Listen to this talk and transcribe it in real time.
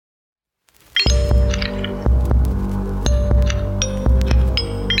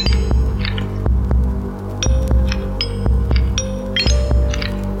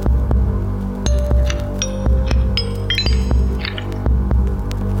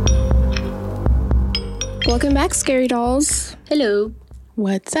Welcome back, Scary Dolls. Hello.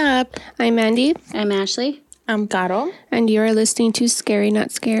 What's up? I'm Mandy. I'm Ashley. I'm Caro. And you are listening to Scary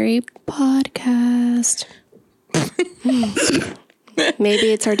Not Scary podcast.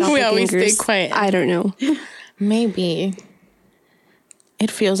 Maybe it's our doppelgangers. We always stay quiet. I don't know. Maybe.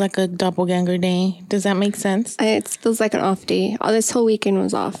 It feels like a doppelganger day. Does that make sense? It feels like an off day. This whole weekend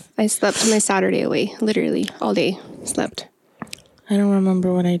was off. I slept my Saturday away. Literally, all day. Slept. I don't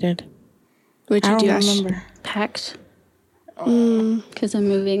remember what I did. What'd you do, Ash? remember. Packed. Because I'm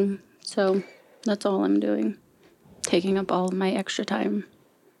moving. So that's all I'm doing. Taking up all of my extra time.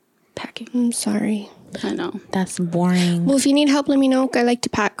 Packing. I'm sorry. I know. That's boring. Well, if you need help, let me know. I like to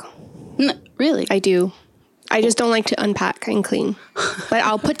pack. Really? I do. I just don't like to unpack and clean. But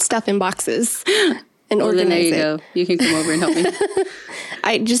I'll put stuff in boxes and organize then there you it. go. You can come over and help me.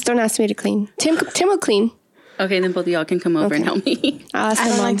 I just don't ask me to clean. Tim will clean. Okay, then both of y'all can come over and help me. I'll ask I my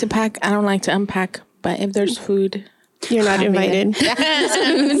don't mom. like to pack. I don't like to unpack. But if there's food, You're not I'll be there.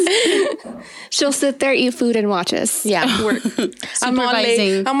 invited. She'll sit there, eat food, and watch us. yeah, I'm all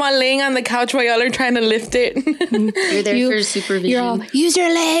laying on the couch while y'all are trying to lift it. You're there for supervision. You're all, use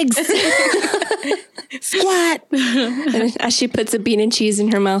your legs. Squat. And as she puts a bean and cheese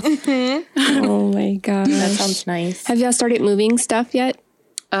in her mouth. Oh my gosh. That sounds nice. Have y'all started moving stuff yet?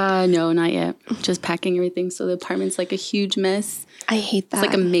 No, not yet. Just packing everything. So the apartment's like a huge mess. I hate that. It's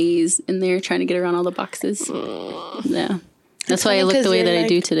like a maze in there trying to get around all the boxes. Yeah. That's why I look funny the way 'cause that you're I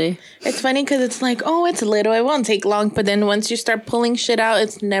do like- today. It's funny because it's like, oh, it's little. It won't take long. But then once you start pulling shit out,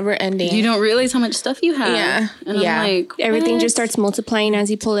 it's never ending. You don't realize how much stuff you have. Yeah. And Yeah. I'm like, Everything what? just starts multiplying as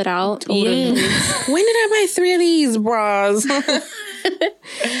you pull it out. Yes. When did I buy 3 of these bras?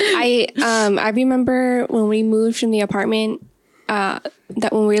 I remember when we moved from the apartment that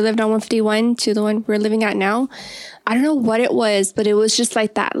when we lived on 151 to the one we're living at now. I don't know what it was, but it was just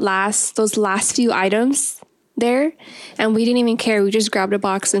like those last few items there, and we didn't even care. We just grabbed a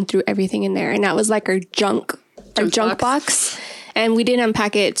box and threw everything in there, and that was like our junk box. And we didn't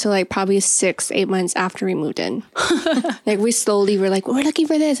unpack it till like probably 6-8 months after we moved in. Like we slowly were like, we're looking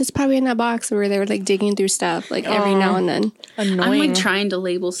for this. It's probably in that box. Or they were like digging through stuff like every now and then. I'm Annoying. like trying to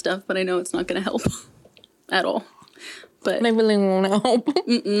label stuff, but I know it's not going to help at all. But Labeling won't help.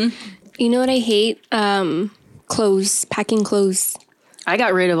 You know what I hate? Clothes, packing clothes. I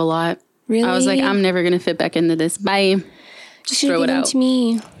got rid of a lot. Really? I was like, I'm never going to fit back into this. Bye. Just Should've throw it given out. to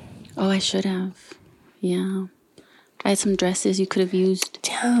me. Oh, I should have. Yeah. I had some dresses you could have used.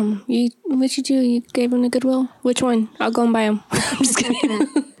 Damn, what'd you do? You gave them to Goodwill? Which one? I'll go and buy them. I'm just kidding.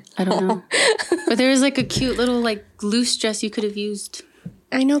 I don't know. But there was like a cute little like loose dress you could have used.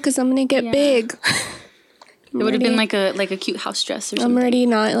 I know, because I'm going to get big. It would have been like a cute house dress or I'm something. already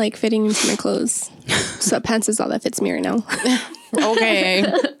not like fitting into my clothes. Sweatpants is all that fits me right now. Okay.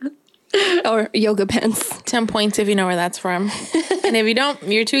 Or yoga pants. 10 points if you know where that's from. And if you don't,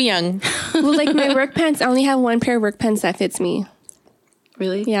 you're too young. Well, like my work pants, I only have one pair of work pants that fits me.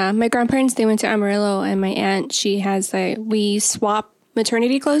 Really? Yeah, my grandparents, they went to Amarillo, and my aunt, she has we swap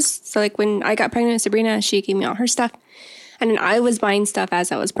maternity clothes. So like when I got pregnant with Sabrina, she gave me all her stuff. And then I was buying stuff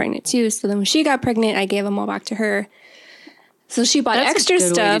as I was pregnant too. So then when she got pregnant, I gave them all back to her. So she bought That's a extra good way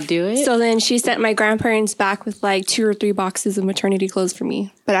to stuff. do it. So then she sent my grandparents back with like 2 or 3 boxes of maternity clothes for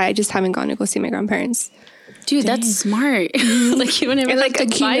me. But I just haven't gone to go see my grandparents. Dude, that's smart. Like you don't ever It like have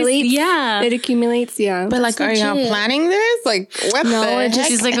to buy- accumulates. Yeah. It accumulates, yeah. But like, are y'all legit. planning this? Like, what No, the it heck? just-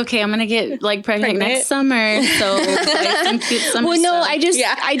 She's like, okay, I'm gonna get like pregnant next summer, so buy some cute summer Well, no, stuff.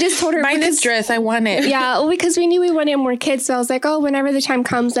 I just told her Buy because- this dress. I want it. Yeah, well, because we knew we wanted more kids. So I was like, oh, whenever the time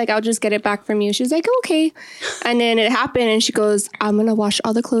comes, like, I'll just get it back from you. She was like, okay. And then it happened, and she goes, I'm going to wash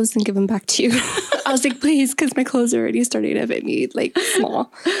all the clothes and give them back to you. I was like, please, because my clothes are already starting to fit me, like,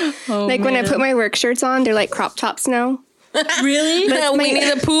 small. Oh, Like, when I man. put my work shirts on, they're like crop tops now. Really? Winnie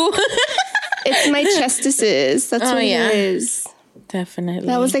the Pooh. It's my chestises. That's what yeah. it is. Definitely.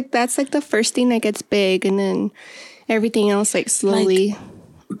 That's like the first thing that gets big, and then everything else, like, slowly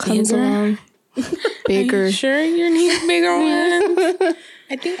comes bigger? along. Bigger. Sure, you need bigger ones.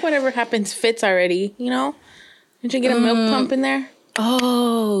 I think whatever happens fits already, you know? Did you get a milk pump in there?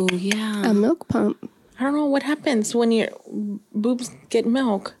 Oh, yeah. A milk pump. I don't know what happens when your boobs get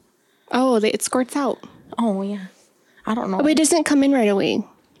milk. Oh, it squirts out. Oh, yeah. I don't know. But it doesn't come in right away.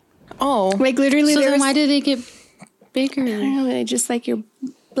 Oh. Like literally, So there then was, why did they get bigger? I don't know. They just like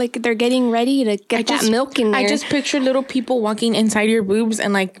they're getting ready to get that milk in there. I just picture little people walking inside your boobs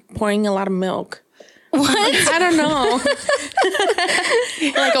and like pouring a lot of milk. what? I don't know.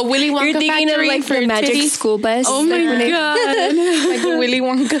 Like a Willy Wonka You're thinking of factory like for the magic titties. school bus. Oh my god. Like a Willy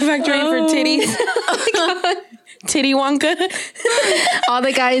Wonka factory for titties. Titty Wonka. All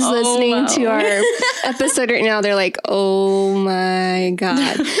the guys listening to our episode right now, they're like, oh my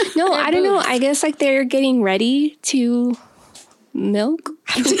God. No, I don't know. I guess like they're getting ready to milk.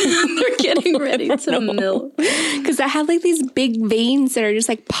 They're getting ready to milk. Because I have like these big veins that are just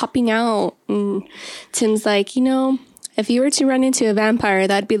like popping out. And Tim's like, you know, if you were to run into a vampire,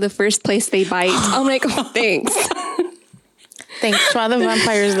 that'd be the first place they bite. I'm like, oh, thanks. Thanks to all the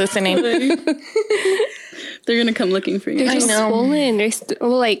vampires listening. They're going to come looking for you. They're just swollen.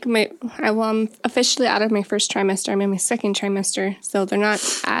 I'm officially out of my first trimester. I'm in my second trimester. So they're not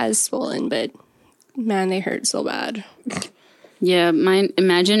as swollen, but man, they hurt so bad. Yeah,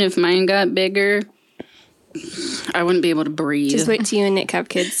 imagine if mine got bigger. I wouldn't be able to breathe. Just wait till you and Nick have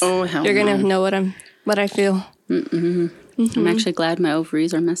kids. Oh, hell You're going to know what I feel. I'm actually glad my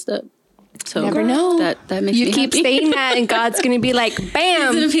ovaries are messed up. So never know. That makes you me keep happy. saying that, and God's gonna be like,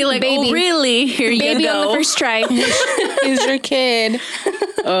 "Bam!" He's gonna be like, baby, "Oh, really? Here baby you go." on the first try. Here's your kid.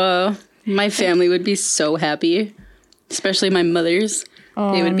 My family would be so happy, especially my mother's.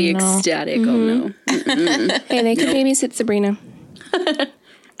 They would be ecstatic. Oh no! Hey, they can babysit Sabrina,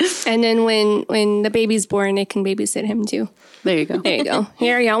 and then when the baby's born, they can babysit him too. There you go. There you go.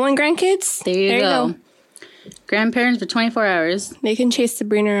 Here, y'all want grandkids? There you go. Grandparents for 24 hours. They can chase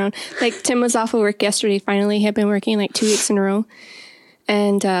Sabrina around. Like, Tim was off of work yesterday, finally. He had been working like 2 weeks in a row.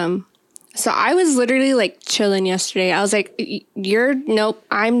 And so I was literally like chilling yesterday. I was like, nope,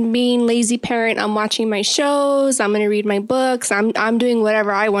 I'm being lazy parent. I'm watching my shows. I'm going to read my books. I'm doing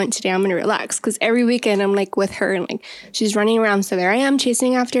whatever I want today. I'm going to relax. Because every weekend I'm like with her and like she's running around. So there I am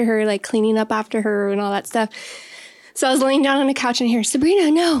chasing after her, like cleaning up after her and all that stuff. So I was laying down on the couch and hear, Sabrina,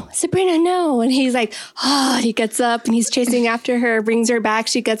 no. And he's like, he gets up and he's chasing after her, brings her back.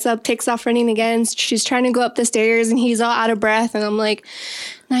 She gets up, takes off running again. She's trying to go up the stairs and he's all out of breath. And I'm like,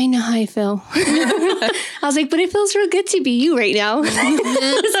 I know how I feel. I was like, but it feels real good to be you right now.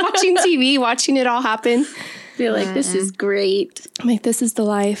 Just watching TV, watching it all happen. Feel like this is great. I'm like, this is the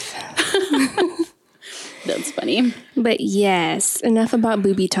life. That's funny. But yes, enough about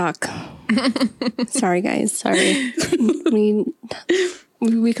booby talk. Sorry, guys. Sorry.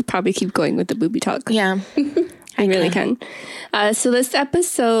 We could probably keep going with the booby talk. Yeah. I really can. So this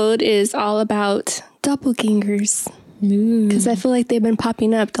episode is all about doppelgangers. Because I feel like they've been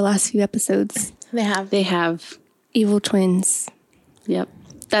popping up the last few episodes. They have. Evil twins. Yep.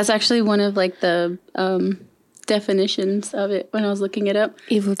 That's actually one of like the definitions of it when I was looking it up.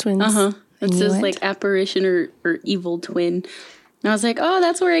 Evil twins. It says like apparition or evil twin. And I was like, oh,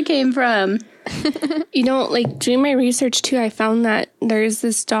 that's where it came from. You know, like doing my research too, I found that there's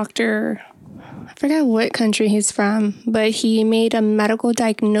this doctor, I forgot what country he's from, but he made a medical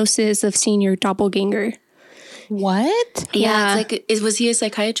diagnosis of seeing your doppelganger. What? Yeah. It's like, was he a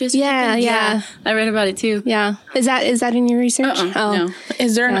psychiatrist? Yeah. I read about it too. Yeah. Is that in your research? No.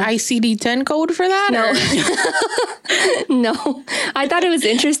 Is there an ICD-10 code for that? No. No. I thought it was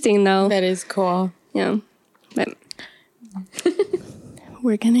interesting though. That is cool. Yeah. But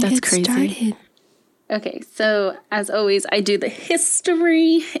we're going to get crazy. started. Okay, so as always, I do the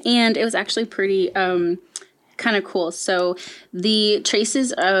history, and it was actually pretty kind of cool. So the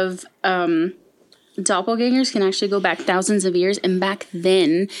traces of doppelgangers can actually go back thousands of years, and back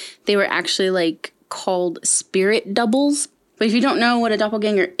then they were actually like called spirit doubles. But if you don't know what a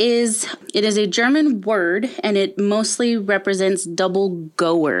doppelganger is, it is a German word, and it mostly represents double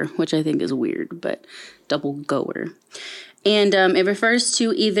goer, which I think is weird, but double goer. And it refers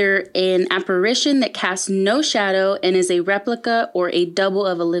to either an apparition that casts no shadow and is a replica or a double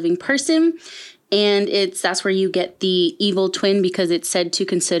of a living person. And that's where you get the evil twin, because it's said to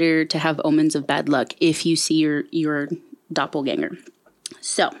consider to have omens of bad luck if you see your doppelganger.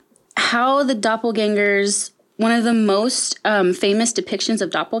 So how the doppelgangers, one of the most famous depictions of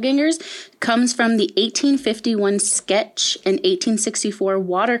doppelgangers comes from the 1851 sketch and 1864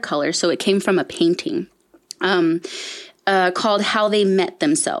 watercolor. So it came from a painting. Called How They Met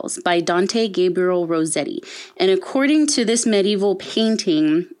Themselves by Dante Gabriel Rossetti. And according to this medieval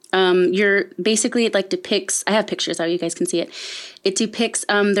painting, it like depicts, I have pictures how you guys can see it. It depicts,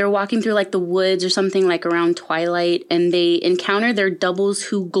 they're walking through like the woods or something like around twilight, and they encounter their doubles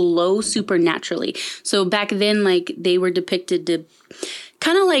who glow supernaturally. So back then, like they were depicted to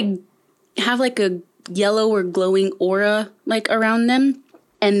kind of like have like a yellow or glowing aura like around them.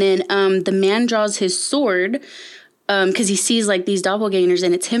 And then the man draws his sword, because he sees like these doppelgangers,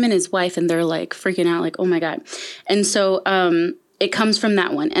 and it's him and his wife, and they're like freaking out, like, oh my God. And so it comes from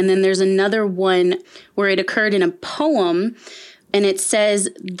that one. And then there's another one where it occurred in a poem, and it says,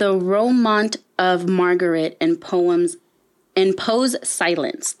 the Romaunt of Margaret and Poems and Poe's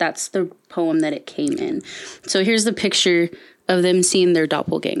Silence. That's the poem that it came in. So here's the picture of them seeing their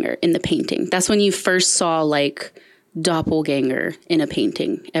doppelganger in the painting. That's when you first saw like doppelganger in a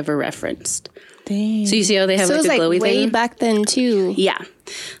painting ever referenced. Dang. So you see how they have So like it the was glowy like way thing? back then too. Yeah.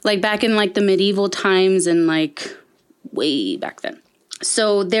 Like back in like the medieval times and like way back then.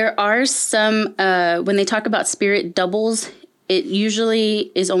 So there are some, when they talk about spirit doubles, it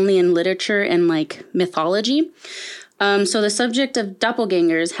usually is only in literature and like mythology. So the subject of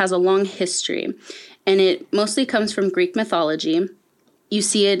doppelgangers has a long history, and it mostly comes from Greek mythology. You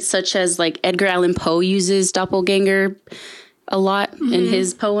see it such as like Edgar Allan Poe uses doppelganger a lot in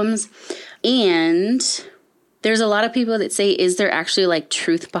his poems. And there's a lot of people that say, is there actually like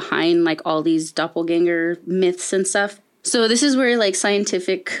truth behind like all these doppelganger myths and stuff? So this is where like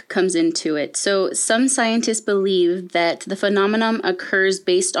scientific comes into it. So some scientists believe that the phenomenon occurs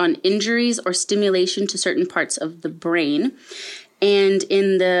based on injuries or stimulation to certain parts of the brain. And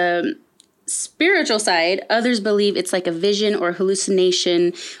in the spiritual side, others believe it's like a vision or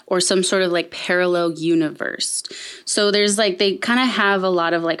hallucination or some sort of like parallel universe. So there's like, they kind of have a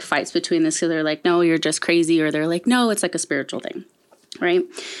lot of like fights between this. So they're like, no, you're just crazy. Or they're like, no, it's like a spiritual thing. Right.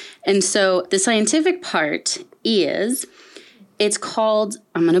 And so the scientific part is, it's called,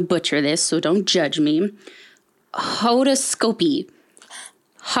 I'm going to butcher this, so don't judge me, hodoscopy.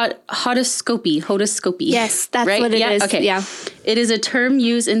 Hodoscopy. Yes, that's right? what it is. Okay. Yeah. It is a term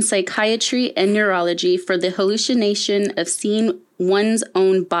used in psychiatry and neurology for the hallucination of seeing one's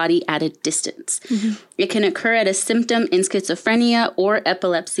own body at a distance. It can occur as a symptom in schizophrenia or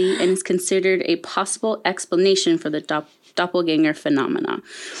epilepsy and is considered a possible explanation for the doppelganger phenomena.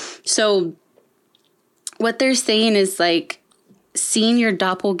 So what they're saying is like seeing your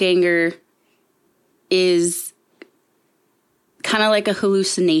doppelganger is kind of like a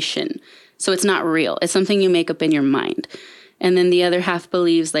hallucination. So it's not real. It's something you make up in your mind. And then the other half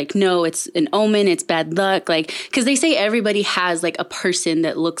believes like, no, it's an omen, it's bad luck. Like, because they say everybody has like a person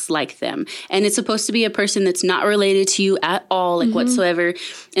that looks like them. And it's supposed to be a person that's not related to you at all, like whatsoever.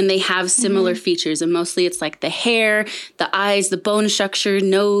 And they have similar features. And mostly it's like the hair, the eyes, the bone structure,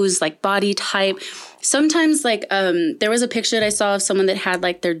 nose, like body type. Sometimes like there was a picture that I saw of someone that had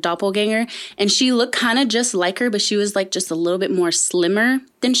like their doppelganger and she looked kind of just like her, but she was like just a little bit more slimmer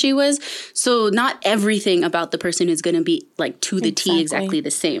than she was. So not everything about the person is going to be like to the T exactly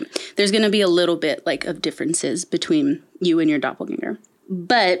the same. There's going to be a little bit like of differences between you and your doppelganger.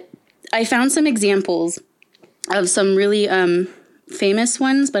 But I found some examples of some really famous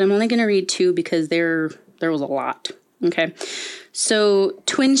ones, but I'm only going to read two because there was a lot. Okay. So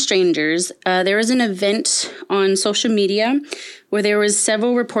twin strangers, there was an event on social media where there was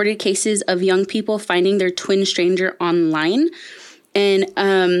several reported cases of young people finding their twin stranger online. And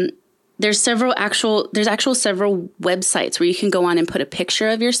there's several several websites where you can go on and put a picture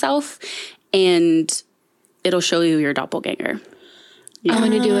of yourself and it'll show you your doppelganger. I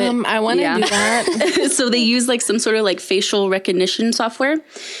want to do it. I want to do that. So they use like some sort of like facial recognition software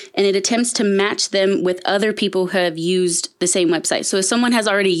and it attempts to match them with other people who have used the same website. So if someone has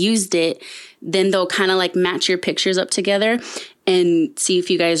already used it, then they'll kind of like match your pictures up together and see if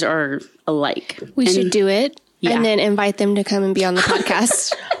you guys are alike. We should do it Yeah. and then invite them to come and be on the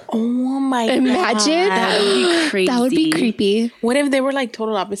podcast. Oh my god. Imagine. That would be crazy. That would be creepy. What if they were like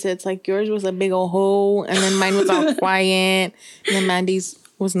total opposites? Like yours was a big old hoe, and then mine was all quiet, and then Mandy's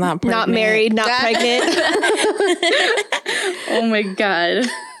was not pregnant. Not married, not pregnant. Oh my God.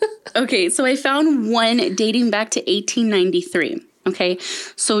 Okay, so I found one dating back to 1893. Okay,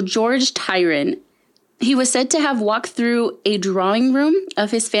 so George Tyron, he was said to have walked through a drawing room of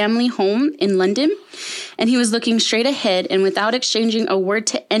his family home in London, and he was looking straight ahead and without exchanging a word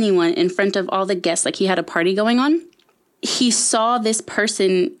to anyone in front of all the guests, like he had a party going on. He saw this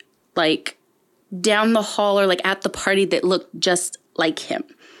person like down the hall or like at the party that looked just like him,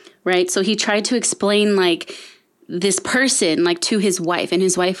 right? So he tried to explain like this person like to his wife, and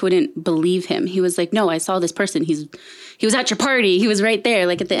his wife wouldn't believe him. He was like, no, I saw this person. He was at your party. He was right there,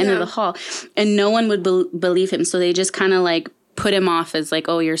 like at the end of the hall. And no one would believe him. So they just kind of like put him off as like,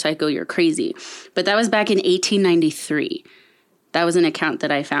 oh, you're psycho, you're crazy. But that was back in 1893. That was an account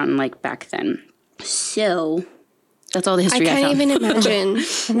that I found like back then. So that's all the history I can't found. even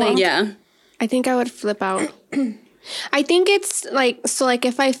imagine. Like, Yeah. I think I would flip out. I think it's like, so like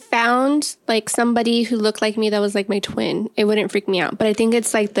if I found like somebody who looked like me that was like my twin, it wouldn't freak me out. But I think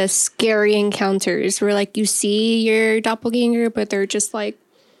it's like the scary encounters where like you see your doppelganger, but they're just like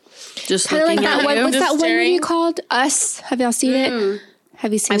Just kind of like looking that at one. you. What's Just that one movie staring. called? Us. Have y'all seen it?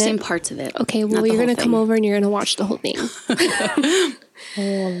 Have you seen I've it? seen parts of it. Okay, well, Not the you're whole going to come thing. over and you're going to watch the whole thing.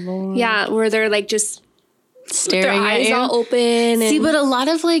 Oh Lord. Yeah, where they're like just staring Their at eyes you. all open. See, And but a lot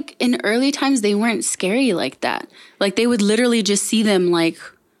of like in early times, they weren't scary like that. Like they would literally just see them like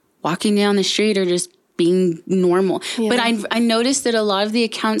walking down the street or just being normal. Yeah. But I noticed that a lot of the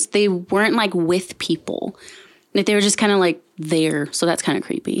accounts, they weren't like with people. Like they were just kind of like there. So that's kind of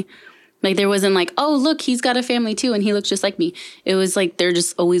creepy. Like there wasn't like, oh, look, he's got a family too and he looks just like me. It was like they're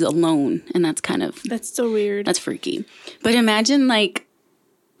just always alone. And that's kind of, that's so weird. that's freaky. But imagine like,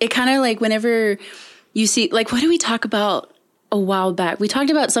 it kind of like whenever you see, like, what did we talk about a while back? We talked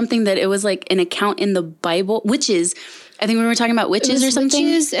about something that it was like an account in the Bible, witches. I think we were talking about witches or something.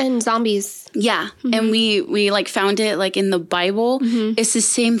 Witches and zombies. Yeah. And we like found it like in the Bible. It's the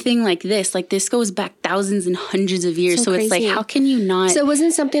same thing like this. Like this goes back thousands and hundreds of years. So it's like, crazy. how can you not? So it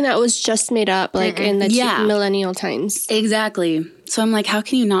wasn't something that was just made up like in the Yeah. millennial times. Exactly. So I'm like, how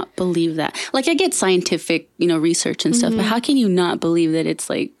can you not believe that? Like I get scientific, research and stuff, but how can you not believe that it's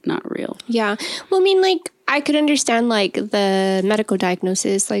like not real? Yeah. Well, I mean, like, I could understand, like, the medical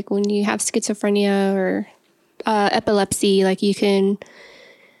diagnosis, like, when you have schizophrenia or epilepsy, like, you can,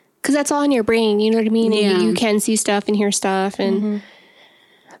 because that's all in your brain, you know what I mean? Yeah. And you can see stuff and hear stuff. And,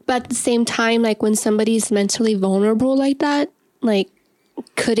 but at the same time, like, when somebody's mentally vulnerable like that, like,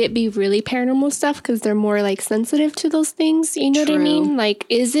 could it be really paranormal stuff because they're more like sensitive to those things? You know what I True. mean? Like,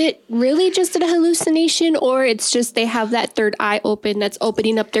 is it really just a hallucination or it's just they have that third eye open that's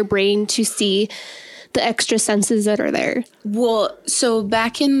opening up their brain to see the extra senses that are there? Well, so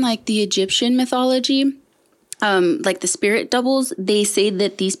back in like the Egyptian mythology, like the spirit doubles, they say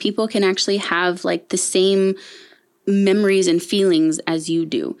that these people can actually have like the same memories and feelings as you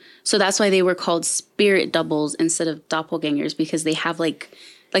do. So that's why they were called spirit doubles instead of doppelgangers, because they have like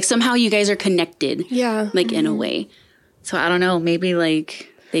somehow you guys are connected. Yeah. Like in a way. So I don't know, maybe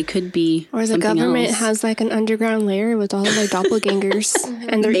like they could be Or the something government else. has like an underground layer with all of their doppelgangers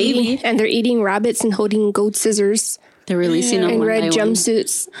and they're eating rabbits and holding goat scissors They're releasing them and one red by one.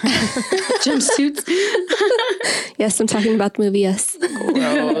 jumpsuits. Jumpsuits. Yes, I'm talking about the movie, yes.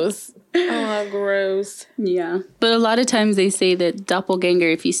 Gross. Oh, gross. Yeah. But a lot of times they say that doppelganger,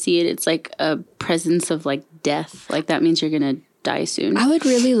 if you see it, it's like a presence of like death. Like that means you're going to die soon. I would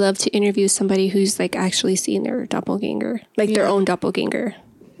really love to interview somebody who's like actually seen their doppelganger, like their own doppelganger.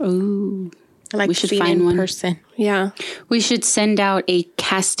 Ooh. Like We should seen find in one. person. Yeah. We should send out a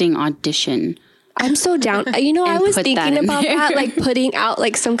casting audition. I'm so down. You know, I And was put that thinking in about there. that, like putting out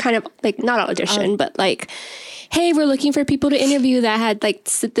like some kind of like not audition, but like, hey, we're looking for people to interview that had like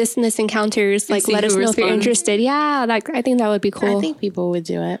this and this encounters. Like, see let us who know if you're responds. interested. Yeah, like I think that would be cool. I think people would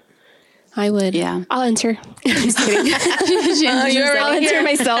do it. I would. Yeah. I'll enter. Just kidding. I'll enter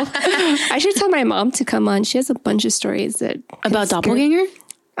myself. I should tell my mom to come on. She has a bunch of stories that About doppelganger?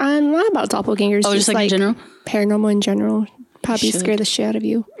 not about doppelgangers. Oh, just like in general? paranormal in general. Probably Should. scare the shit out of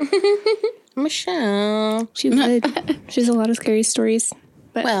you. Michelle. She would. She has a lot of scary stories.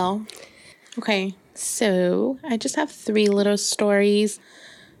 But Well, okay. So I just have 3 little stories.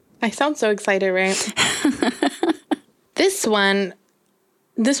 I sound so excited, right? This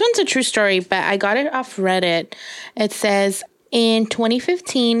one's a true story, but I got it off Reddit. It says in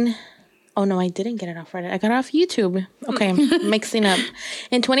 2015. Oh no, I didn't get it off Reddit. I got it off YouTube. Okay, mixing up.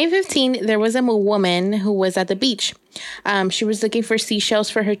 In 2015, there was a woman who was at the beach. She was looking for seashells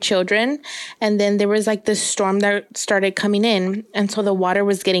for her children, and then there was like this storm that started coming in, and so the water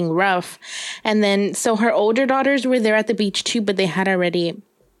was getting rough. And then so her older daughters were there at the beach too, but they had already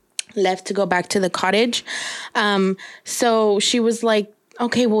left to go back to the cottage. So she was like,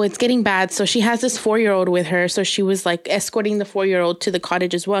 okay, well, it's getting bad. So she has this 4-year-old with her. So she was like escorting the 4-year-old to the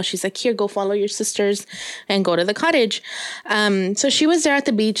cottage as well. She's like, here, go follow your sisters and go to the cottage. So she was there at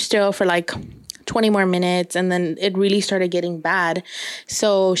the beach still for like 20 more minutes. And then it really started getting bad.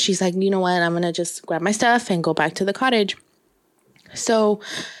 So she's like, you know what? I'm going to just grab my stuff and go back to the cottage. So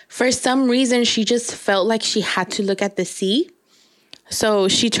for some reason, she just felt like she had to look at the sea. So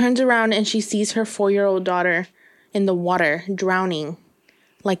she turns around and she sees her 4-year-old daughter in the water drowning.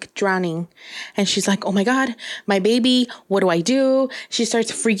 And she's like, oh my God, my baby, what do I do? She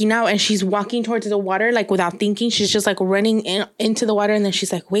starts freaking out and she's walking towards the water, like without thinking. She's just like running into the water. And then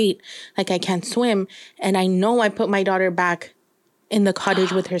she's like, wait, like I can't swim. And I know I put my daughter back in the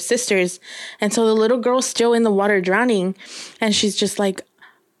cottage with her sisters. And so the little girl's still in the water drowning. And she's just like,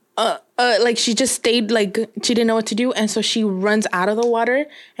 like she just stayed, like she didn't know what to do. And so she runs out of the water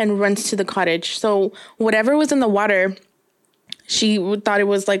and runs to the cottage. So whatever was in the water, she thought it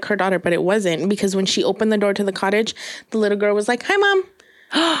was like her daughter, but it wasn't, because when she opened the door to the cottage, the little girl was like, hi,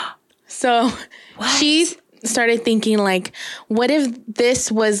 Mom. So she started thinking like, what if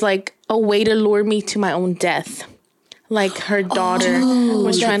this was like a way to lure me to my own death? like her daughter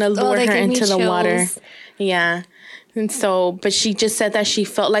was trying to lure her into the water. Yeah. And so, but she just said that she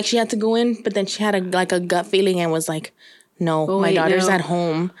felt like she had to go in, but then she had a gut feeling and was like, no, my daughter's at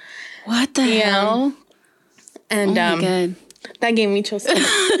home. What the hell? And God. That gave me chills. And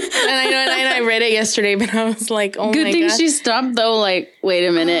I know, and I read it yesterday, but I was like, oh my God. Good thing she stopped though. Like, wait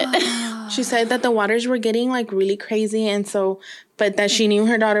a minute. She said that the waters were getting like really crazy, and so, but that she knew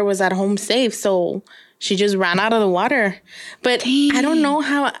her daughter was at home safe, so she just ran out of the water. But I don't know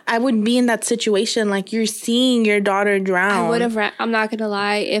how I would be in that situation. Like, you're seeing your daughter drown. I would have I'm not gonna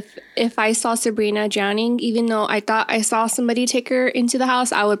lie, if I saw Sabrina drowning, even though I thought I saw somebody take her into the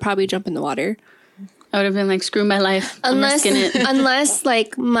house, I would probably jump in the water. I would have been like, screw my life. Unless I'm risking it. unless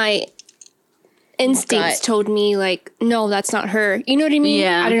like my instincts told me like, no, that's not her. You know what I mean?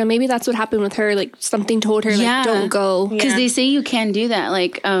 Yeah. I don't know. Maybe that's what happened with her. Like, something told her like, don't go. Because they say you can do that.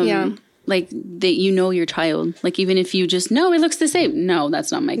 Like, like that, you know, your child. Like, even if you just know it looks the same. No,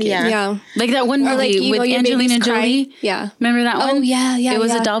 that's not my kid. Yeah. Like that one movie like, with Angelina Jolie. Yeah. Remember that one? Oh, yeah. It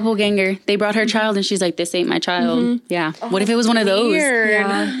was a doppelganger. They brought her child and she's like, this ain't my child. Yeah. What if it was one of those?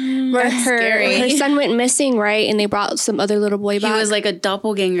 Yeah. Where her son went missing, right? And they brought some other little boy back. He was like a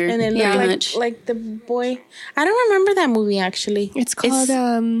doppelganger. And then pretty much. like the boy. I don't remember that movie actually. It's called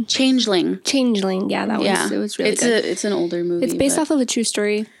Changeling. Changeling. Yeah, that was. It was really good. It's an older movie. It's based off of a true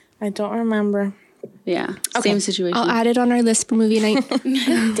story. I don't remember. Yeah. Same situation. I'll add it on our list for movie night.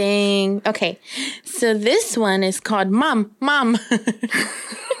 Dang. Okay. So this one is called Mom.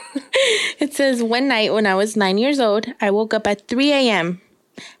 It says, one night when I was 9 years old, I woke up at 3 a.m.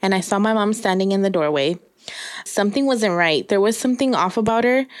 and I saw my mom standing in the doorway. Something wasn't right. There was something off about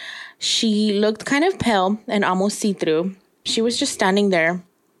her. She looked kind of pale and almost see-through. She was just standing there,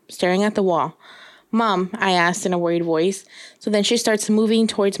 staring at the wall. Mom, I asked in a worried voice. So then she starts moving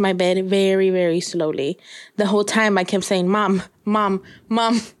towards my bed very, very slowly. The whole time I kept saying, Mom, Mom,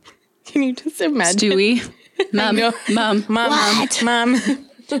 Mom. Can you just imagine? Stewie. Mom. Mom.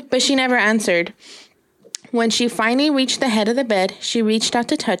 But she never answered. When she finally reached the head of the bed, she reached out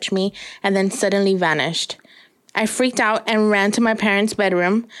to touch me and then suddenly vanished. I freaked out and ran to my parents'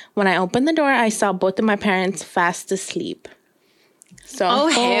 bedroom. When I opened the door, I saw both of my parents fast asleep. So,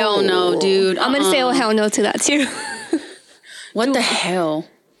 hell no, dude. I'm going to say hell no to that too. What the hell?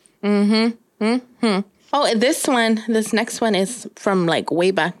 Oh, this next one is from like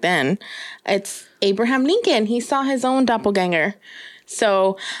way back then. It's Abraham Lincoln. He saw his own doppelganger.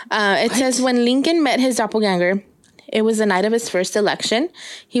 So it says when Lincoln met his doppelganger, it was the night of his first election.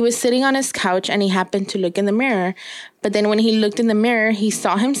 He was sitting on his couch and he happened to look in the mirror. But then when he looked in the mirror, he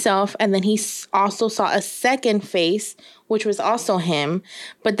saw himself, and then he also saw a second face, which was also him.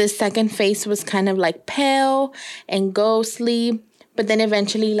 But the second face was kind of like pale and ghostly. But then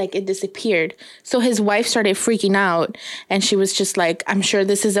eventually, like, it disappeared. So his wife started freaking out, and she was just like, I'm sure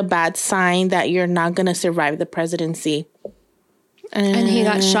this is a bad sign that you're not going to survive the presidency. And he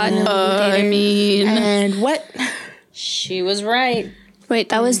got shot in a movie theater. And what? She was right. Wait,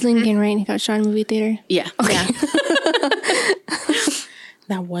 that was Lincoln, right? He got shot in a movie theater? Yeah. Okay. Yeah.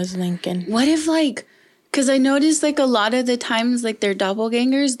 That was Lincoln. What if, like, because I noticed, like, a lot of the times, like, their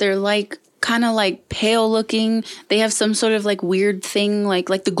doppelgangers, they're, like, kind of, like, pale looking. They have some sort of, like, weird thing, like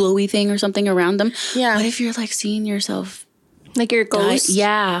the glowy thing or something around them. Yeah. What if you're, like, seeing yourself? Like your ghost?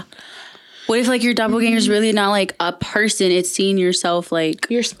 Yeah. What if, like, your doppelganger's really not, like, a person? It's seeing yourself, like...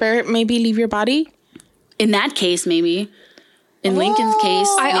 Your spirit maybe leave your body? In that case, maybe. In Lincoln's case,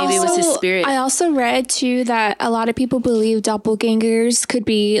 maybe it was his spirit. I also read, too, that a lot of people believe doppelgangers could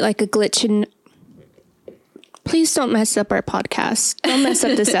be, like, a glitch in... Please don't mess up our podcast. Don't mess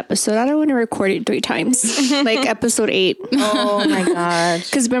up this episode. I don't want to record it 3 times. Like, episode 8. Oh, my gosh.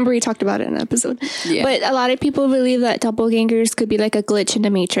 Because remember, we talked about it in an episode. Yeah. But a lot of people believe that doppelgangers could be, like, a glitch in the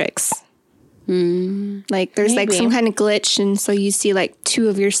Matrix. Like there's like some kind of glitch, and so you see like 2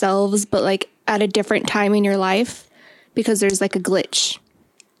 of yourselves, but like at a different time in your life because there's like a glitch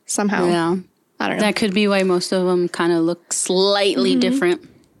somehow. Yeah, I don't know. That could be why most of them kind of look slightly different.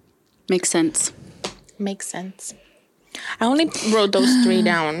 Makes sense. Makes sense. I only wrote those 3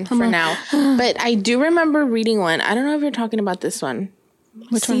 down for now, but I do remember reading one. I don't know if you're talking about this one.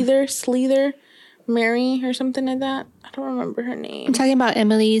 Which one? Slither, Mary or something like that. I don't remember her name. I'm talking about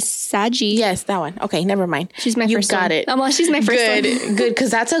Emily Saggi. Yes, that one. Okay, never mind. She's my first one. You got it. Oh, well, she's my first one. Good, because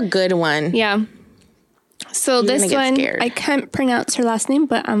that's a good one. Yeah. So You're this gonna get one, scared. I can't pronounce her last name,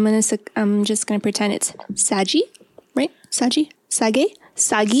 but I'm just gonna pretend it's Saggi, right? Saggi, Sagi.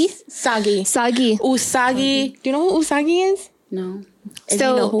 Usagi. Do you know who Usagi is? No. If you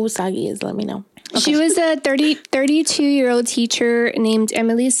know who Usagi is, let me know. She was a 32-year-old teacher named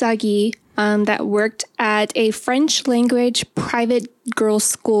Emily Saggi that worked at a French language private girls'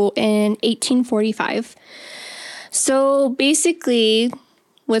 school in 1845. So basically,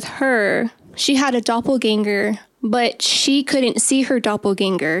 with her, she had a doppelganger, but she couldn't see her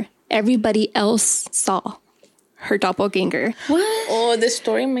doppelganger. Everybody else saw her doppelganger. What? Oh, this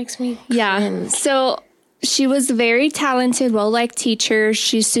story makes me cringe. So she was a very talented, well-liked teacher.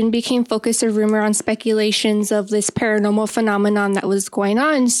 She soon became focus of rumor on speculations of this paranormal phenomenon that was going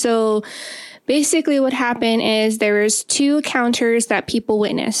on. So basically what happened is there was 2 encounters that people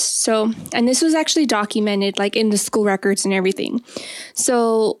witnessed. So, and this was actually documented like in the school records and everything.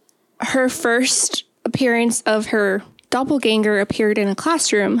 So her first appearance of her doppelganger appeared in a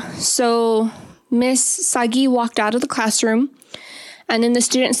classroom. So Miss Sagi walked out of the classroom, and then the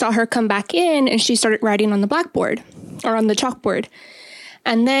student saw her come back in, and she started writing on the blackboard or on the chalkboard.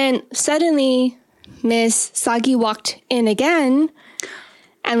 And then suddenly Miss Sagi walked in again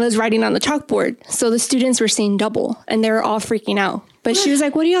and was writing on the chalkboard. So the students were seeing double, and they were all freaking out. But she was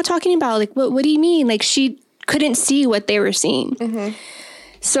like, what are y'all talking about? Like, what do you mean? Like, she couldn't see what they were seeing. Mm-hmm.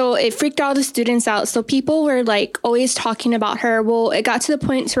 So it freaked all the students out. So people were like always talking about her. Well, it got to the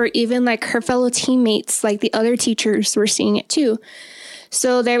point where even like her fellow teammates, like the other teachers, were seeing it too.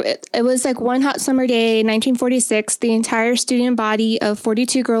 So it was like one hot summer day, 1946. The entire student body of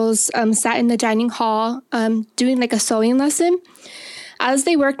 42 girls sat in the dining hall doing like a sewing lesson. As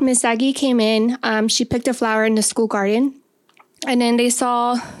they worked, Miss Sagi came in. She picked a flower in the school garden, and then they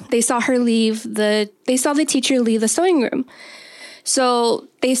saw her leave they saw the teacher leave the sewing room. So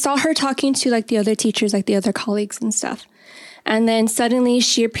they saw her talking to like the other teachers, like the other colleagues and stuff. And then suddenly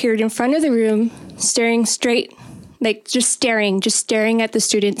she appeared in front of the room, staring straight, like just staring at the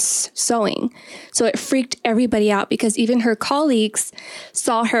students sewing. So it freaked everybody out because even her colleagues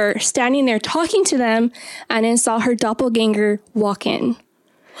saw her standing there talking to them and then saw her doppelganger walk in.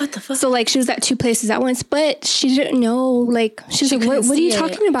 What the fuck? So like she was at 2 places at once, but she didn't know, like she's like, what are you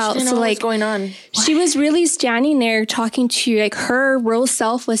talking about? She didn't So know like what's going on. She was really standing there talking to, like, her real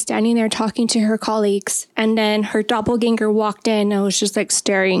self was standing there talking to her colleagues, and then her doppelganger walked in and was just like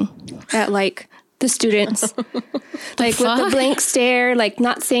staring at like the students, like with the blank stare, like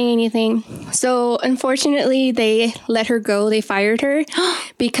not saying anything. So unfortunately, they let her go. They fired her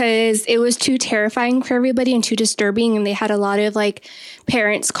because it was too terrifying for everybody and too disturbing. And they had a lot of like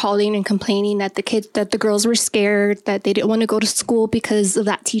parents calling and complaining that the girls were scared, that they didn't want to go to school because of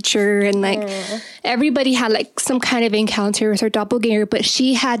that teacher. And like everybody had like some kind of encounter with her doppelganger, but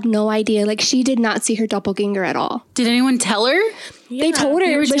she had no idea. Like she did not see her doppelganger at all. Did anyone tell her? Yeah, they told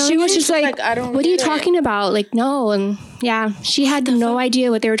her, but she was just like, I don't what are you talking about? Like, no. And yeah, she had no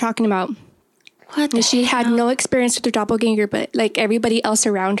idea what they were talking about. What? And she had no experience with her doppelganger, but like everybody else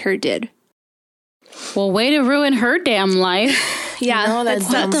around her did. Well, way to ruin her damn life. Yeah, no, that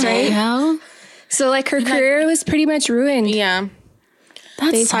sucks, sucks, right? Hell? So like her career was pretty much ruined. Yeah.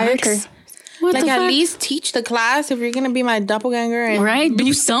 They fired her. What Like the at fuck? least teach the class if you're going to be my doppelganger. And Right?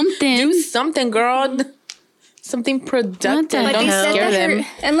 Do something. do something, girl. Something productive. Like Don't they said scare that them.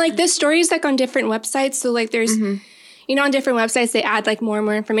 And like this story is like on different websites. So like there's, you know, on different websites, they add like more and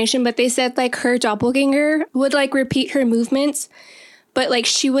more information, but they said like her doppelganger would like repeat her movements, but like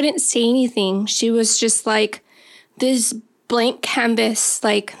she wouldn't say anything. She was just like this blank canvas,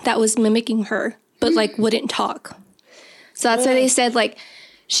 like that was mimicking her, but like wouldn't talk. So that's why they said like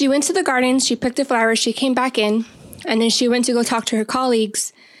she went to the garden, she picked a flower, she came back in, and then she went to go talk to her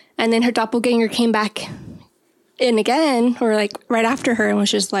colleagues, and then her doppelganger came back in again, or like right after her, and was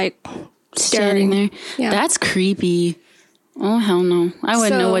just like Standing there. Yeah. That's creepy. Oh, hell no. I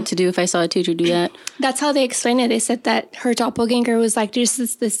wouldn't know So- what to do if I saw a teacher do that. That's how they explained it. They said that her doppelganger was like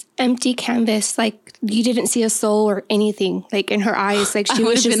just this empty canvas, like you didn't see a soul or anything, like in her eyes, like she I was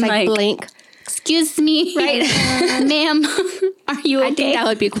would've just been like like- blank. Excuse me. Right. Ma'am, are you okay? I think that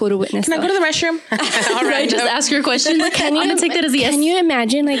would be cool to witness. Can I go to the restroom? All right. Just ask her questions. I'm going to take that as a yes. Can you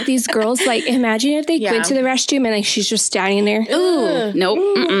imagine like these girls? Like imagine if they Yeah. went to the restroom and like she's just standing there. Ooh. Nope.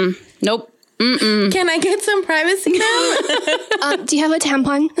 Mm-mm. Nope. Can I get some privacy now? Do you have a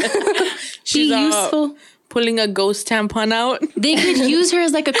tampon? She's Be useful. pulling a ghost tampon out. They could use her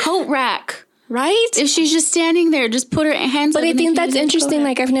as like a coat rack. Right? If she's just standing there, just put her hands But up I and they think can that's use her as a coat interesting.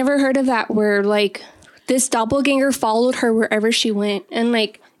 rack. Like I've never heard of that where like this doppelganger followed her wherever she went. And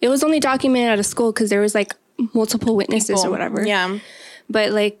like it was only documented at a school because there was like multiple witnesses or whatever. Yeah.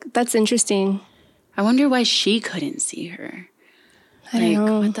 But like that's interesting. I wonder why she couldn't see her. I don't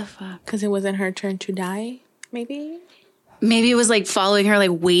know. What the fuck? Because it wasn't her turn to die, maybe? Maybe it was like following her,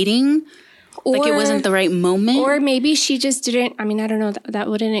 like waiting. Like it wasn't the right moment. Or maybe she just didn't. I mean, I don't know. That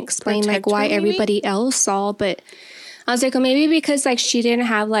wouldn't explain like Protect why her, maybe? everybody else saw. But I was like, oh, maybe because like she didn't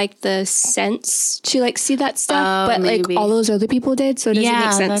have like the sense to like see that stuff, but maybe. like all those other people did, so it doesn't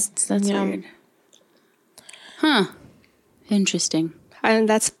make sense. That's weird. Huh. Interesting.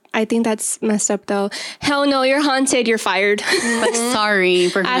 And I think that's messed up though. Hell no, you're haunted. You're fired. But sorry,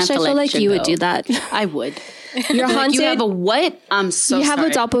 we're gonna have Ash, to I feel let like you would go. do that. I would. You're haunted. You have a what? I'm so you sorry.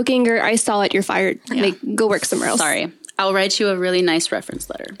 have a doppelganger. I saw it. You're fired. Like, go work somewhere else. Sorry. I'll write you a really nice reference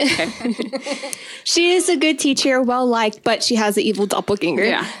letter. Okay. She is a good teacher, well liked, but she has an evil doppelganger.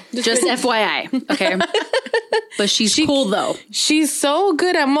 Yeah. Just FYI. Okay. But she's cool though. She's so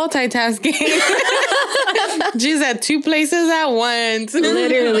good at multitasking. She's at 2 places at once.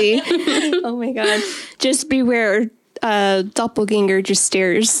 Literally. Oh my God. Just beware. Doppelganger just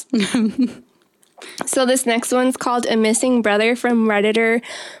stares. So this next one's called A Missing Brother from Redditor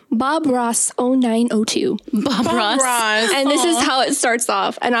Bob Ross 0902. Bob Ross. And this is how it starts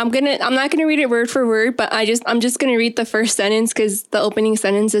off. And I'm not gonna read it word for word, but I'm just gonna read the first sentence because the opening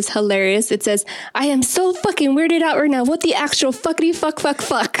sentence is hilarious. It says, "I am so fucking weirded out right now. What the actual fuckity fuck."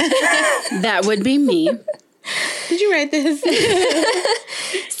 That would be me. Did you write this?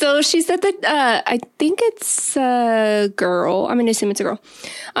 So she said that, I think it's a girl. I'm going to assume it's a girl.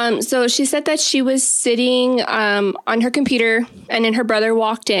 So she said that she was sitting on her computer and then her brother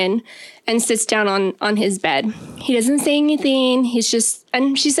walked in and sits down on his bed. He doesn't say anything.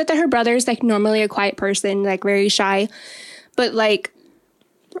 And she said that her brother is like normally a quiet person, like very shy. But like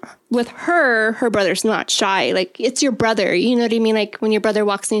with her brother's not shy. Like, it's your brother. You know what I mean? Like, when your brother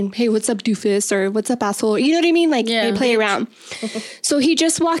walks in, hey, what's up, doofus? Or what's up, asshole? You know what I mean? Like, they play around. So he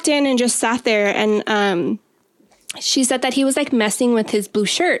just walked in and just sat there. And she said that he was, like, messing with his blue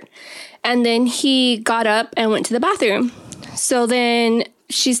shirt. And then he got up and went to the bathroom. So then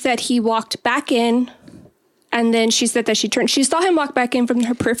she said he walked back in. And then she said that she saw him walk back in from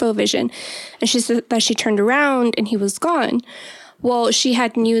her peripheral vision. And she said that she turned around and he was gone. Well, she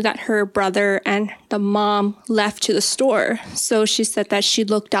had knew that her brother and the mom left to the store. So she said that she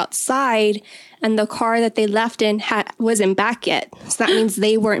looked outside and the car that they left in wasn't back yet. So that means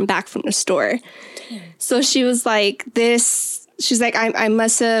they weren't back from the store. Damn. So she was like, she's like, I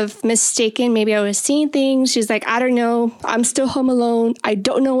must have mistaken. Maybe I was seeing things. She's like, I don't know. I'm still home alone. I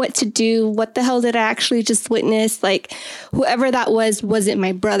don't know what to do. What the hell did I actually just witness? Like, whoever that wasn't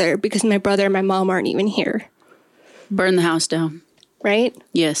my brother because my brother and my mom aren't even here. Burn the house down. Right?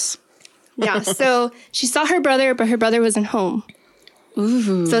 Yes. Yeah. So she saw her brother, but her brother wasn't home.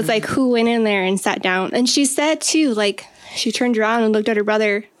 Ooh. So it's like, who went in there and sat down? And she said too, like, she turned around and looked at her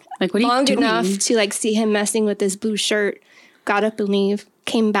brother like, what are long you doing? enough to like see him messing with this blue shirt, got up and leave,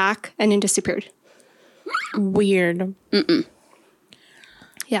 came back, and then disappeared. Weird. Mm-mm.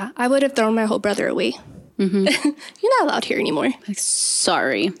 Yeah. I would have thrown my whole brother away. Mm-hmm. You're not allowed here anymore. Like,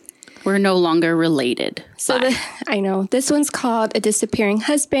 sorry. We're no longer related. So I know. This one's called A Disappearing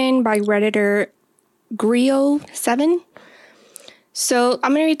Husband by Redditor Grio7. So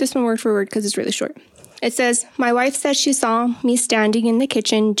I'm going to read this one word for word because it's really short. It says, my wife said she saw me standing in the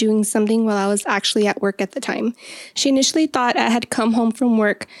kitchen doing something while I was actually at work at the time. She initially thought I had come home from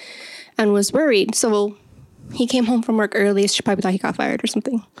work and was worried. So he came home from work early. She probably thought he got fired or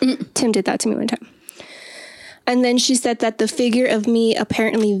something. Tim did that to me one time. And then she said that the figure of me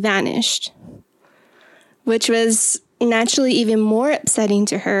apparently vanished, which was naturally even more upsetting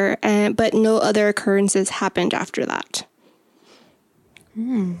to her, but no other occurrences happened after that.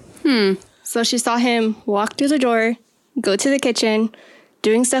 So she saw him walk through the door, go to the kitchen,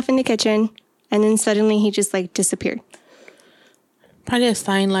 doing stuff in the kitchen, and then suddenly he just like disappeared. Probably a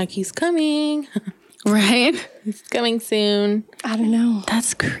sign like he's coming. Right? He's coming soon. I don't know.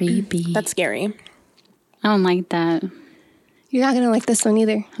 That's creepy. That's scary. I don't like that. You're not going to like this one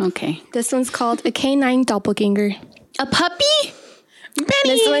either. Okay. This one's called A Canine Doppelganger. A puppy?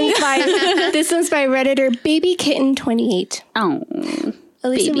 Benny! This one's by Redditor Baby Kitten 28. Oh.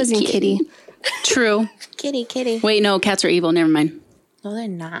 At least it wasn't kitty. True. Kitty. Wait, no, cats are evil. Never mind. No, they're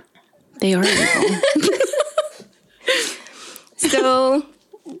not. They are evil. So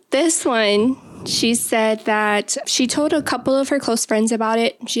this one, she said that she told a couple of her close friends about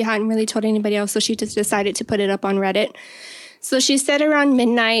it. She hadn't really told anybody else, so she just decided to put it up on Reddit. So she said around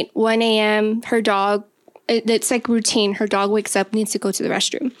midnight, 1 a.m., her dog, it's like routine. Her dog wakes up, needs to go to the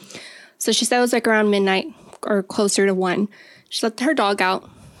restroom. So she said it was like around midnight or closer to 1. She let her dog out.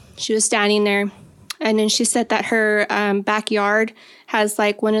 She was standing there. And then she said that her backyard has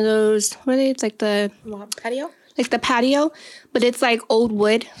like one of those, what are they? It's like the patio? Like the patio, but it's like old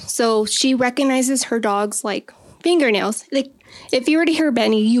wood. So she recognizes her dog's like fingernails. Like if you were to hear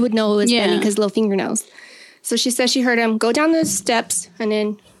Benny, you would know it was Benny because little fingernails. So she said she heard him go down the steps, and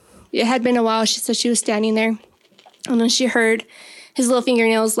then it had been a while. She said she was standing there, And then she heard his little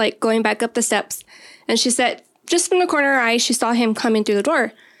fingernails like going back up the steps. And she said, just from the corner of her eye, she saw him coming through the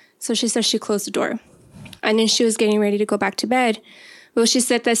door. So she said she closed the door. And then she was getting ready to go back to bed. Well, she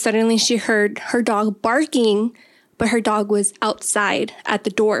said that suddenly she heard her dog barking, but her dog was outside at the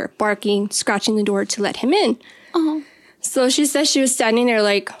door, barking, scratching the door to let him in. Oh. So she said she was standing there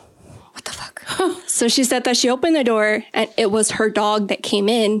like, what the fuck? So she said that she opened the door and it was her dog that came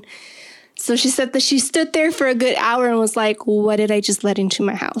in. So she said that she stood there for a good hour and was like, what did I just let into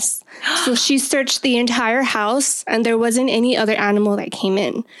my house? So she searched the entire house and there wasn't any other animal that came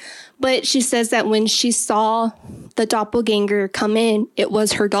in. But she says that when she saw the doppelganger come in, it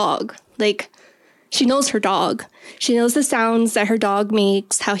was her dog. Like, she knows her dog. She knows the sounds that her dog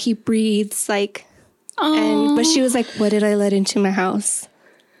makes, how he breathes, like. But she was like, what did I let into my house?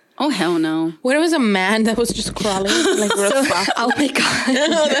 Oh, hell no. What if it was a man that was just crawling? Like, real soft? Oh my God.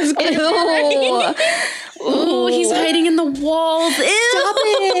 Oh, that's Ew. Oh, he's hiding in the walls. Ew. Stop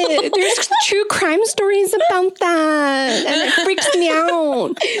it. There's true crime stories about that. And it freaks me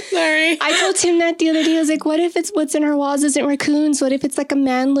out. Sorry. I told him that the other day. I was like, what if it's what's in our walls isn't raccoons? What if it's like a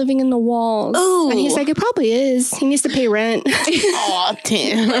man living in the walls? Ooh. And he's like, it probably is. He needs to pay rent. Oh,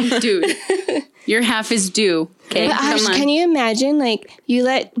 damn. Dude, your half is due. Okay, But Ash, come on. can you imagine, like, you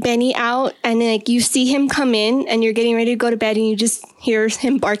let Benny out and, like, you see him come in and you're getting ready to go to bed and you just hear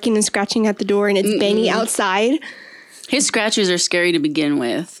him barking and scratching at the door and it's Benny outside? His scratches are scary to begin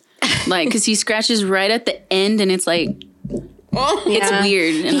with. Like, because he scratches right at the end and it's like, Oh, it's Yeah.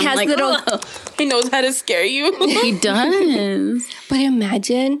 weird. And He I'm has like, little- "Oh." he knows how to scare you. He does. But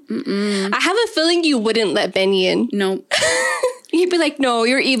imagine. I have a feeling you wouldn't let Benny in. Nope. You'd be like, no,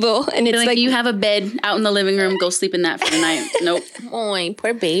 you're evil. And it's Like, you have a bed out in the living room, go sleep in that for the night. Nope. Oh,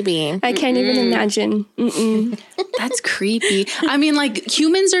 poor baby. I can't even imagine. That's creepy. I mean, like,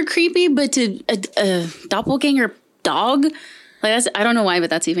 humans are creepy, but to a doppelganger dog, like, that's, I don't know why, but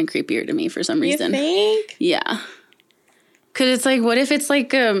that's even creepier to me for some You reason. think? Yeah. Cause it's like, what if it's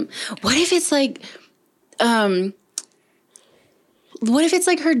like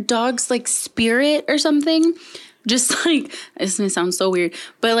her dog's like spirit or something? Just like, this may sound so weird,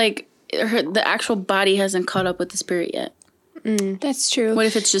 but like the actual body hasn't caught up with the spirit yet. That's true. What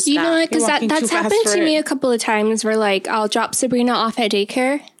if it's just You that? know what? Because You're walking too that's fast happened for to me it. a couple of times where, like, I'll drop Sabrina off at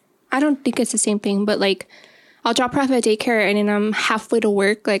daycare. I don't think it's the same thing, but, like, I'll drop her off at daycare and then I'm halfway to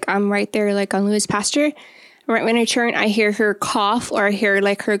work. Like, I'm right there, like, on Lewis pasture. Right when I turn, I hear her cough or I hear,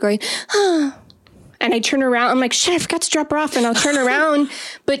 like, her going, ah. And I turn around. I'm like, shit, I forgot to drop her off. And I'll turn around,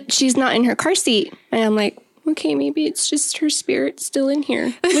 but she's not in her car seat. And I'm like, okay, maybe it's just her spirit still in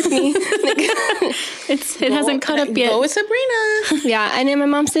here with me. It hasn't caught up yet. Go with Sabrina. Yeah, and then my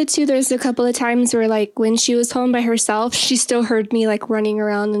mom said too, there's a couple of times where, like, when she was home by herself, she still heard me, like, running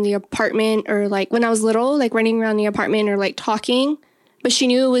around in the apartment or, like, when I was little, like, running around the apartment or, like, talking. But she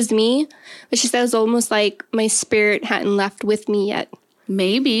knew it was me. But she said it was almost like my spirit hadn't left with me yet.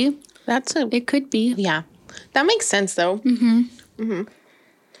 Maybe. It could be. yeah. That makes sense though.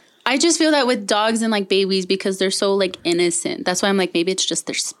 I just feel that with dogs and like babies because they're so like innocent. That's why I'm like, maybe it's just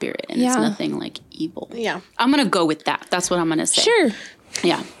their spirit and it's Yeah. nothing like evil. Yeah. I'm going to go with that. That's what I'm going to say. Sure.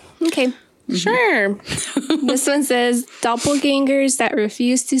 Yeah. Okay. Sure. This one says doppelgangers that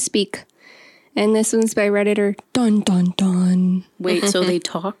refuse to speak. And this one's by Redditor. Dun, dun, dun. Wait, so they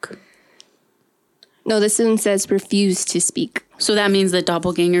talk? No, this one says refuse to speak. So that means that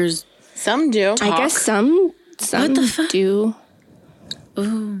doppelgangers. Some do. I guess some the fuck? do.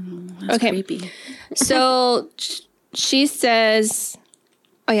 Ooh, that's Okay. creepy. So she says,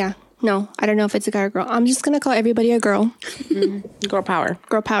 oh yeah, no, I don't know if it's a guy or girl. I'm just going to call everybody a girl. Girl power.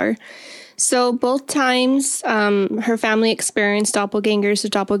 Girl power. So both times her family experienced doppelgangers. The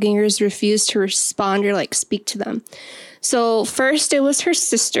doppelgangers refused to respond or like speak to them. So first it was her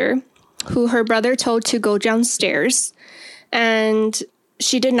sister who her brother told to go downstairs. And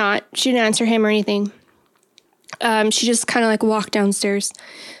she did not. She didn't answer him or anything. She just kind of like walked downstairs.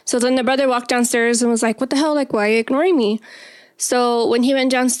 So then the brother walked downstairs and was like, what the hell? Like, why are you ignoring me? So when he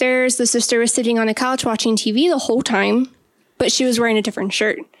went downstairs, the sister was sitting on a couch watching TV the whole time, but she was wearing a different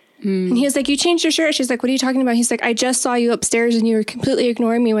shirt. And he was like, you changed your shirt? She's like, what are you talking about? He's like, I just saw you upstairs and you were completely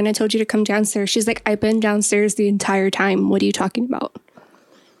ignoring me when I told you to come downstairs. She's like, I've been downstairs the entire time. What are you talking about?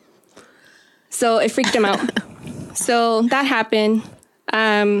 So it freaked him out. So that happened.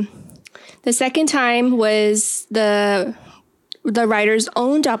 The second time was the writer's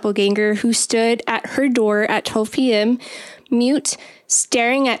own doppelganger who stood at her door at 12 p.m., mute,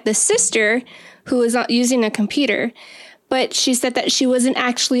 staring at the sister who was using a computer. But she said that she wasn't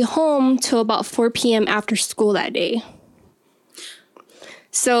actually home till about 4 p.m. after school that day.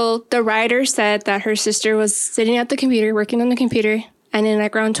 So the writer said that her sister was sitting at the computer, working on the computer. And then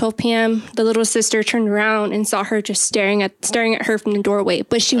like around 12 p.m., the little sister turned around and saw her just staring at her from the doorway.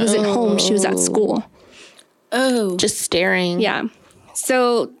 But she wasn't home. She was at school. Oh. Just staring. Yeah.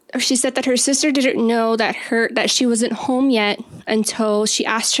 So she said that her sister didn't know that she wasn't home yet until she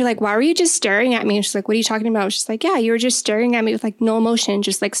asked her, like, why were you just staring at me? And she's like, what are you talking about? She's like, yeah, you were just staring at me with like no emotion,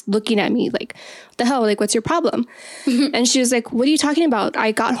 just like looking at me like, what the hell? Like, what's your problem? And she was like, what are you talking about?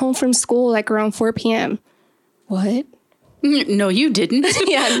 I got home from school like around 4 p.m. What? No, you didn't.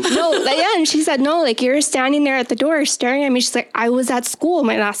 And she said, no, like you're standing there at the door staring at me. She's like, I was at school.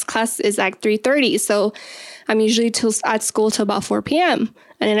 My last class is like 3:30. So I'm usually at school till about 4 p.m.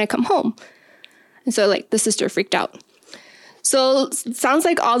 And then I come home. And so like the sister freaked out. So it sounds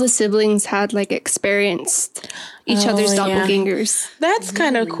like all the siblings had like experienced each other's doppelgangers. That's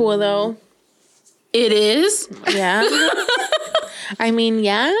kind of cool though. It is? Yeah. I mean,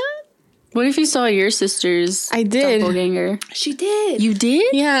 yeah. What if you saw your sister's I did. doppelganger? She did. You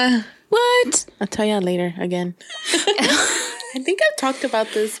did? Yeah. What? I'll tell y'all later again. I think I've talked about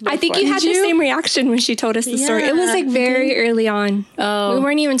this before. I think you had the same reaction when she told us the story. It was like very early on. Oh. We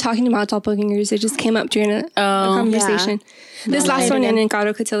weren't even talking about doppelgangers. It just came up during a conversation. Yeah. This last one, and then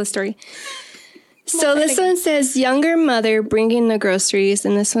Gato could tell the story. So this one says, younger mother bringing the groceries,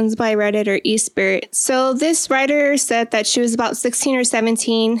 and this one's by Redditor eSpirit. So this writer said that she was about 16 or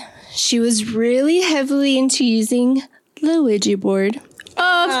 17. She was really heavily into using the Ouija board.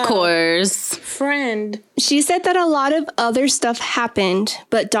 Of course. Friend. She said that a lot of other stuff happened,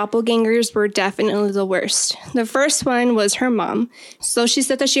 but doppelgangers were definitely the worst. The first one was her mom. So she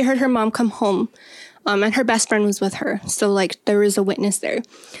said that she heard her mom come home, and her best friend was with her. So, like, there was a witness there.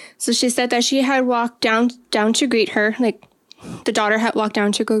 So she said that she had walked down to greet her, like, the daughter had walked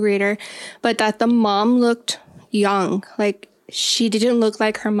down to go greet her, but that the mom looked young. Like, she didn't look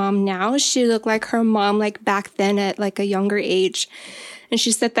like her mom now. She looked like her mom, like, back then at, like, a younger age. And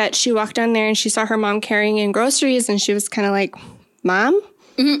she said that she walked down there and she saw her mom carrying in groceries, and she was kind of like, Mom?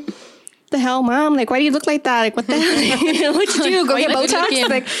 Mm-hmm. The hell, Mom? Like, why do you look like that? Like, what the hell? What'd you do? Go get Botox?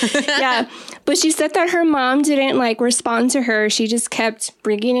 Like, yeah. But she said that her mom didn't, like, respond to her. She just kept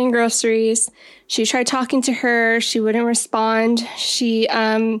bringing in groceries. She tried talking to her. She wouldn't respond. She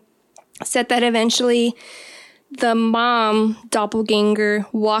said that eventually the mom doppelganger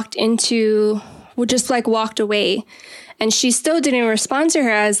walked away. And she still didn't respond to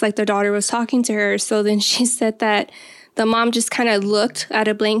her as, like, the daughter was talking to her. So then she said that the mom just kind of looked at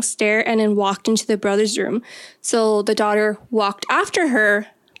a blank stare and then walked into the brother's room. So the daughter walked after her,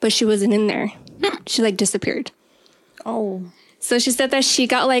 but she wasn't in there. She, like, disappeared. Oh. So she said that she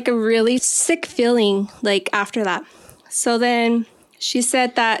got, like, a really sick feeling, like, after that. So then she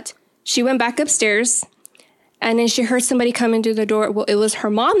said that she went back upstairs, and then she heard somebody come in through the door. Well, it was her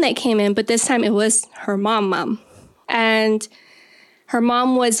mom that came in, but this time it was her mom. And her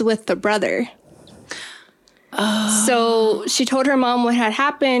mom was with the brother. Oh. So she told her mom what had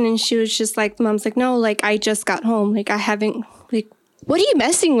happened, and she was just like, the mom's like, no, like, I just got home. Like, I haven't, like, what are you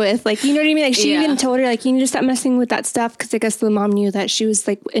messing with? Like, you know what I mean? Like, she even told her, like, you need to stop messing with that stuff, because I guess the mom knew that she was,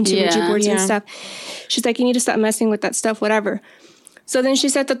 like, into Ouija boards and stuff. She's like, you need to stop messing with that stuff, whatever. So then she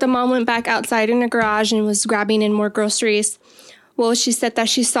said that the mom went back outside in the garage and was grabbing in more groceries. Well, she said that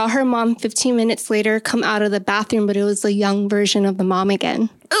she saw her mom 15 minutes later come out of the bathroom, but it was a young version of the mom again.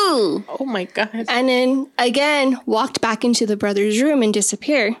 Ooh. Oh, my God. And then, again, walked back into the brother's room and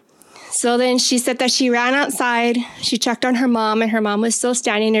disappeared. So then she said that she ran outside. She checked on her mom, and her mom was still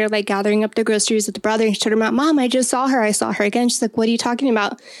standing there, like, gathering up the groceries with the brother. And she told her mom, Mom, I just saw her. I saw her again. She's like, what are you talking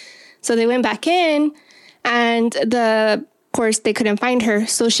about? So they went back in, and of course, they couldn't find her.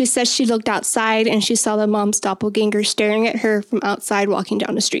 So she said she looked outside, and she saw the mom's doppelganger staring at her from outside walking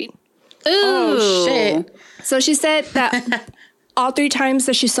down the street. Ooh. Oh, shit. So she said that all 3 times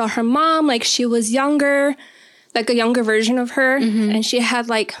that she saw her mom, like, she was younger, like a younger version of her. Mm-hmm. And she had,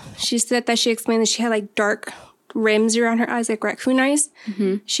 like, she said that she explained that she had, like, dark rims around her eyes, like raccoon eyes.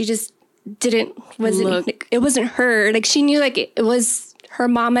 Mm-hmm. She just wasn't her. Like, she knew, like, it was her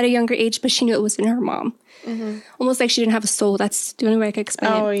mom at a younger age, but she knew it wasn't her mom. Mm-hmm. Almost like she didn't have a soul. That's the only way I could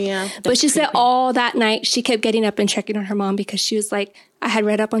explain it. Oh, yeah. But she said all that night she kept getting up and checking on her mom, because she was like, I had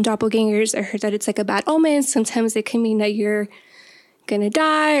read up on doppelgangers. I heard that it's like a bad omen. Sometimes it can mean that you're going to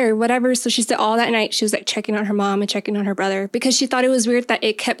die or whatever. So she said all that night she was like checking on her mom and checking on her brother, because she thought it was weird that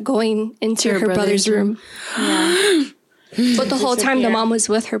it kept going into her brother's room. Yeah. But the whole time the mom was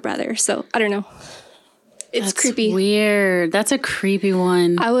with her brother. So I don't know. It's creepy. Weird. That's a creepy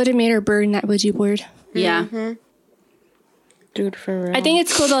one. I would have made her burn that Ouija board. Yeah. Mm-hmm. Dude, for real. I think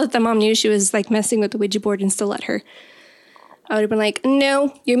it's cool though that the mom knew she was like messing with the Ouija board and still let her. I would have been like,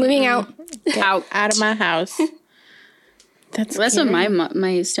 no, you're moving out. Out of my house. That's what my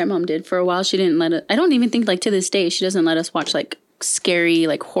stepmom did for a while. She didn't let it. I don't even think like to this day she doesn't let us watch like scary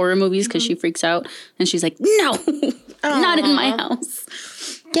like horror movies because she freaks out and she's like, no, not in my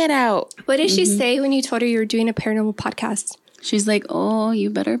house. Get out. What did she say when you told her you were doing a paranormal podcast? She's like, oh, you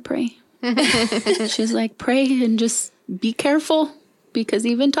better pray. She's like, pray and just be careful because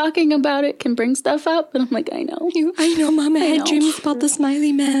even talking about it can bring stuff up. And I'm like, I know. I know, Mom. I had dreams about the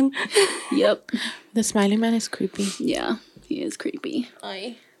smiley man. Yep. The smiley man is creepy. Yeah, he is creepy.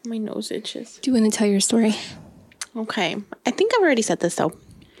 My nose itches. Do you want to tell your story? Okay. I think I've already said this, though.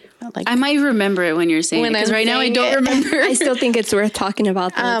 I might remember it when you're saying it, because right now I don't remember. I still think it's worth talking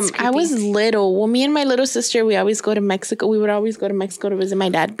about, though. I was little. Well, me and my little sister, we always go to Mexico. We would always go to Mexico to visit my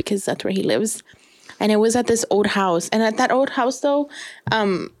dad because that's where he lives. And it was at this old house. And at that old house, though,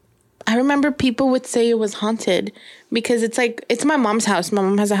 I remember people would say it was haunted because it's my mom's house. My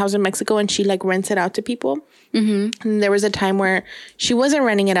mom has a house in Mexico and she like rents it out to people. Mm-hmm. And there was a time where she wasn't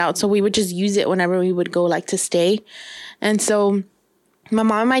renting it out. So we would just use it whenever we would go like to stay. And so my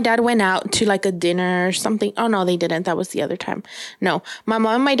mom and my dad went out to like a dinner or something. Oh, no, they didn't. That was the other time. No, my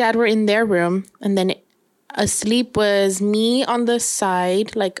mom and my dad were in their room and then asleep was me on the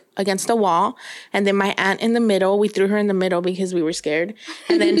side, like against the wall, and then my aunt in the middle. We threw her in the middle because we were scared.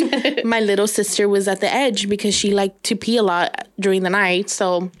 And then my little sister was at the edge because she liked to pee a lot during the night.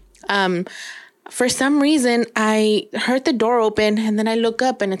 So for some reason, I heard the door open and then I look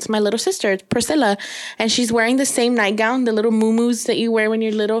up and it's my little sister, it's Priscilla. And she's wearing the same nightgown, the little muumuus that you wear when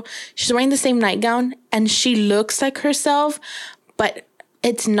you're little. She's wearing the same nightgown and she looks like herself, but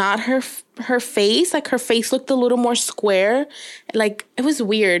it's not her face. Like her face looked a little more square. Like it was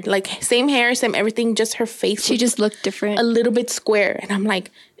weird. Like same hair, same everything, just her face. She just looked different. A little bit square. And I'm like,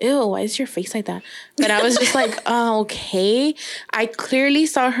 ew, why is your face like that? But I was just like, oh, okay. I clearly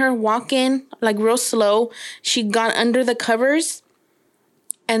saw her walk in like real slow. She got under the covers.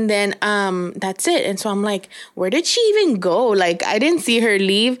 And then that's it. And so I'm like, where did she even go? Like I didn't see her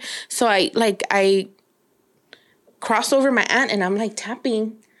leave. So I crossed over my aunt and I'm like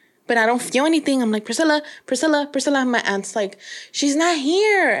tapping, but I don't feel anything. I'm like, Priscilla. My aunt's like, she's not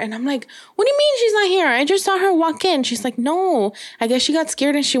here. And I'm like, what do you mean she's not here? I just saw her walk in. She's like, no, I guess she got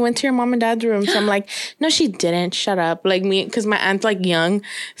scared and she went to your mom and dad's room. So I'm like, no, she didn't. Shut up. Like me, because my aunt's like young.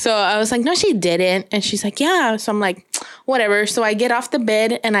 So I was like, no, she didn't. And she's like, yeah. So I'm like, whatever. So I get off the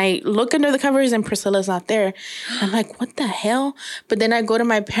bed and I look under the covers and Priscilla's not there. I'm like, what the hell? But then I go to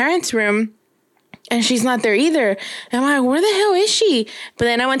my parents' room and she's not there either. And I'm like, where the hell is she? But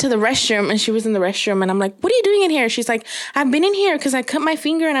then I went to the restroom and she was in the restroom. And I'm like, what are you doing in here? She's like, I've been in here because I cut my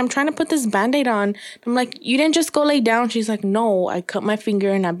finger and I'm trying to put this Band-Aid on. I'm like, you didn't just go lay down? She's like, no, I cut my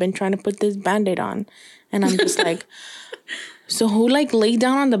finger and I've been trying to put this Band-Aid on. And I'm just like, so who like laid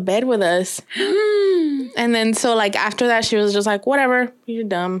down on the bed with us? And then so like after that, she was just like, whatever, you're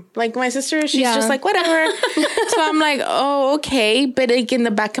dumb. Like my sister, she's just like, whatever. So I'm like, oh, okay. But like in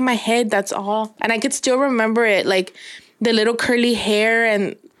the back of my head, that's all. And I could still remember it, like the little curly hair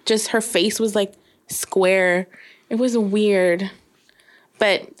and just her face was like square. It was weird.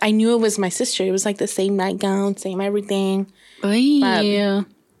 But I knew it was my sister. It was like the same nightgown, same everything. Oh, yeah.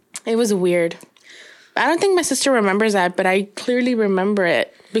 It was weird. I don't think my sister remembers that, but I clearly remember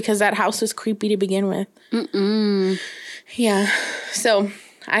it because that house was creepy to begin with. Yeah. So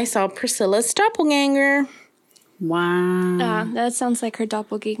I saw Priscilla's doppelganger. Wow. That sounds like her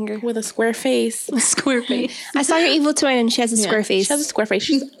doppelganger. With a square face. Square face. I saw your evil twin and she has a square face. She has a square face.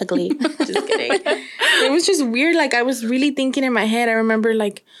 She's ugly. Just kidding. It was just weird. Like I was really thinking in my head. I remember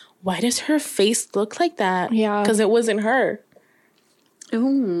like, why does her face look like that? Yeah. Because it wasn't her.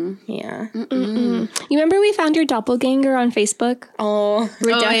 Ooh. Yeah. You remember we found your doppelganger on Facebook? Oh.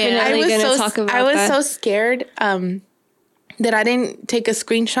 We're definitely going to talk about that. I was so scared that I didn't take a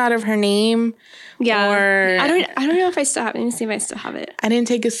screenshot of her name. Yeah. Or I don't know if I still have it. Let me see if I still have it. I didn't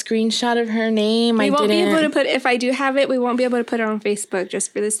take a screenshot of her name. We won't be able to put, if I do have it, we won't be able to put it on Facebook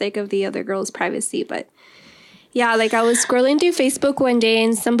just for the sake of the other girl's privacy. But yeah, like I was scrolling through Facebook one day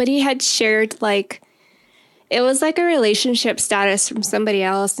and somebody had shared like, it was like a relationship status from somebody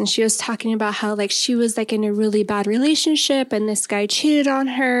else. And she was talking about how like she was like in a really bad relationship and this guy cheated on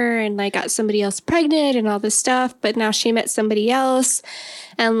her and like got somebody else pregnant and all this stuff. But now she met somebody else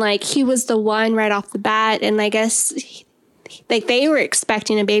and like he was the one right off the bat. And I guess like they were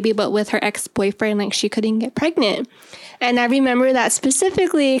expecting a baby, but with her ex-boyfriend, like she couldn't get pregnant. And I remember that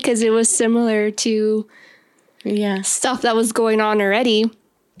specifically because it was similar to stuff that was going on already.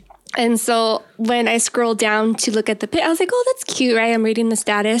 And so when I scrolled down to look at the picture, I was like, oh, that's cute, right? I'm reading the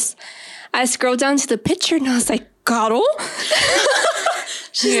status. I scrolled down to the picture and I was like, Carol?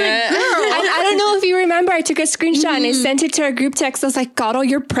 She's like, girl. I don't know if you remember, I took a screenshot and I sent it to our group text. I was like, Carol,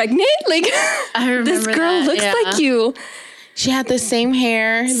 you're pregnant? Like, I remember this girl that, looks like you. She had the same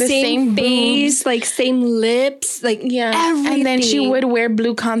hair, the same face, boobs. like same lips, like everything. And then she would wear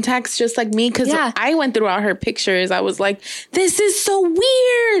blue contacts just like me because I went through all her pictures. I was like, this is so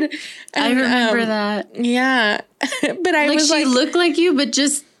weird. And, I remember that. Yeah. But I Like was she like, looked like you, but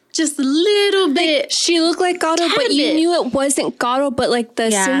just a little bit. She looked like Gato, but you bit. knew it wasn't Gato, but like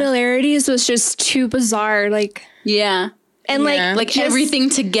the similarities was just too bizarre. Like, Yeah. and Like just, everything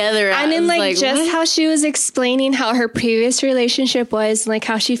together. and then like just what? how she was explaining how her previous relationship was, and like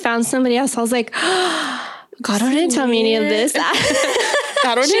how she found somebody else. I was like, Gato didn't tell me any of this.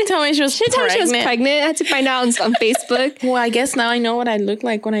 Gato didn't tell me she was She told me she was pregnant. I had to find out on Facebook. Well, I guess now I know what I look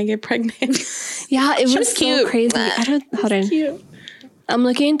like when I get pregnant. Yeah, it was so cute. crazy. Hold on. Cute. I'm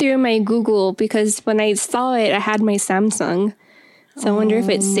looking through my Google because when I saw it, I had my Samsung. So I wonder if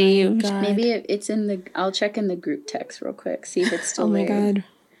it's saved. Maybe it's in the. I'll check in the group text real quick. See if it's still. Oh my there. God.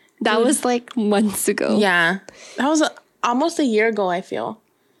 That was like months ago. Yeah. That was almost a year ago, I feel.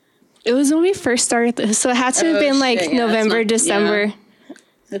 It was when we first started this. So it had to have been like shit, yeah, November, that's not- December. yeah.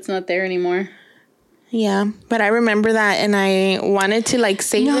 It's not there anymore. Yeah. But I remember that and I wanted to like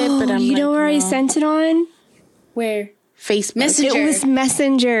save it, but I'm you like, know where I sent it on? Where? Facebook. Messenger. It was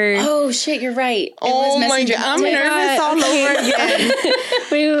Messenger. Oh shit! You're right. It Oh was my Messenger. God. I'm nervous all over again.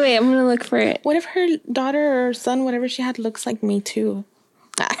 Wait. I'm going to look for it. What if her daughter or son, whatever she had, looks like me too?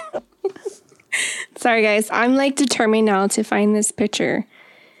 Sorry, guys. I'm like determined now to find this picture.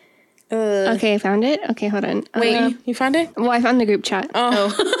 Okay, I found it. Okay, hold on. Wait, you found it? Well, I found the group chat. Where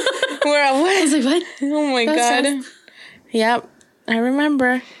I was? I was like, what? Oh my God. Yep. I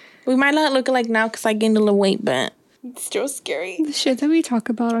remember. We might not look alike now because I gained a little weight, but it's still scary. The shit that we talk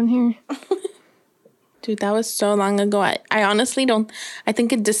about on here. Dude, that was so long ago. I honestly don't. I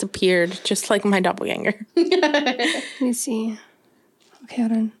think it disappeared, just like my doppelganger. Let me see. Okay,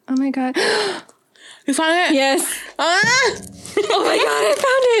 hold on. Oh my God. You found it? Yes. Ah! Oh my God, I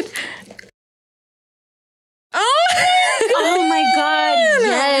found it. Oh! Oh my God!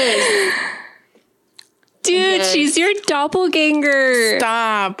 Yes. Dude, Yes. she's your doppelganger.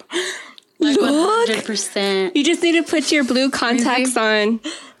 Stop. Like Look. 100%. You just need to put your blue contacts on.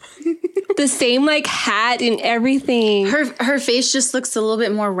 The same like hat and everything. Her face just looks a little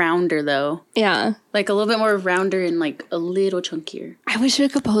bit more rounder though. Yeah. Like a little bit more rounder and like a little chunkier. I wish we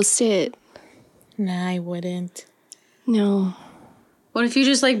could post it. Nah, I wouldn't. No. What if you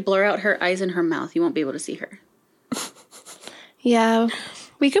just like blur out her eyes and her mouth? You won't be able to see her. Yeah.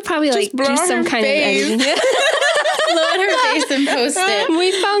 We could probably like blur do out some her kind face. of editing. Load her face and post it.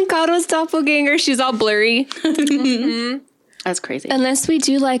 We found Gato's doppelganger. She's all blurry. That's crazy. Unless we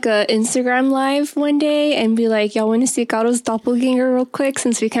do like a Instagram live one day and be like, y'all want to see Gato's doppelganger real quick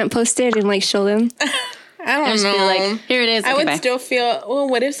since we can't post it and like show them. I don't Just know. be like, here it is. I Okay, would bye. still feel, well,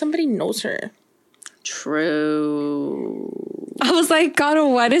 what if somebody knows her? True. I was like, Gato,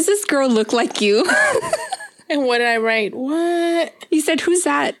 why does this girl look like you? And what did I write? What? You said, who's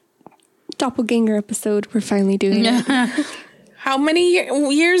that? Doppelganger episode. We're finally doing it. How many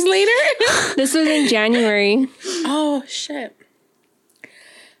years later? This was in January. Oh, shit.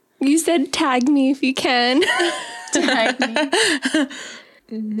 You said tag me if you can.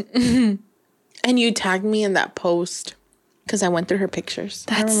 And you tagged me in that post because I went through her pictures.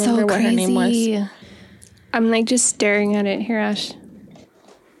 I That's don't so remember crazy. what her name was. I'm like just staring at it. Here, Ash.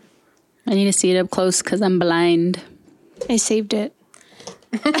 I need to see it up close because I'm blind. I saved it.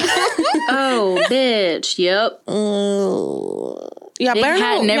 Oh, bitch. Yep. Yeah, Big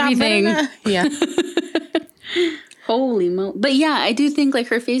hat and everything. Yeah. Holy mo. But yeah, I do think like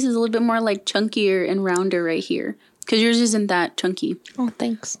her face is a little bit more like chunkier and rounder right here. Because yours isn't that chunky. Oh,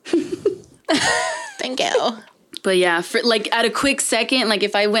 thanks. Thank you. But yeah, for like at a quick second, like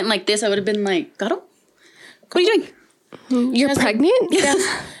if I went like this, I would have been like, Gato? What are you doing? You're pregnant?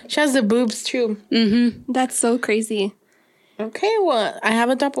 She has the boobs too. That's so crazy. Okay, well, I have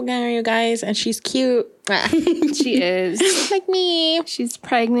a doppelganger, you guys, and she's cute. She is. Like me. She's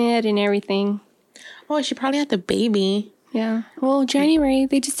pregnant and everything. Oh, she probably had the baby. Yeah. Well, January.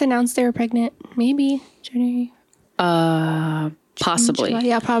 They just announced they were pregnant. Maybe January. Possibly. July.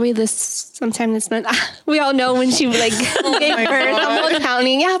 Yeah, probably sometime this month. We all know when she like gave birth. I'm all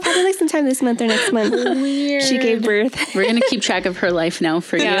counting. Yeah, probably like sometime this month or next month. Weird. She gave birth. We're going to keep track of her life now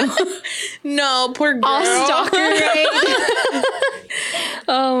for you. No, poor girl. All stalker, right?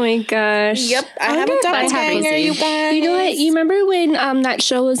 Oh my gosh. Yep, I have a doppelganger, crazy. you guys. You know what? You remember when that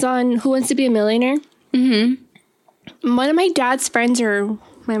show was on Who Wants to Be a Millionaire? Mm-hmm. One of my dad's friends or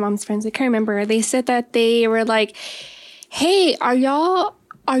my mom's friends, I can't remember. They said that they were like, hey, are y'all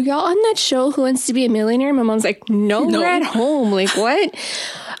on that show Who Wants to Be a Millionaire? My mom's like, no. We're at home. Like, what?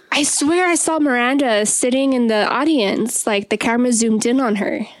 I swear I saw Miranda sitting in the audience. Like, the camera zoomed in on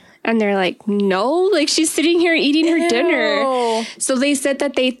her. And they're like, no, like, she's sitting here eating her dinner. So they said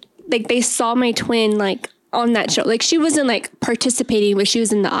that they saw my twin, like, on that show. Like, she wasn't, like, participating, but she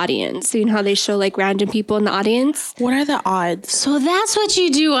was in the audience. So you know how they show, like, random people in the audience? What are the odds? So that's what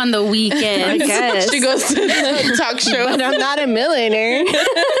you do on the weekend. I guess. She goes to the talk show. But I'm not a millionaire.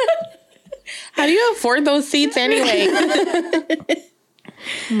 How do you afford those seats anyway?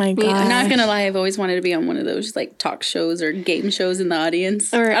 Oh my God. I'm not gonna lie, I've always wanted to be on one of those like talk shows or game shows in the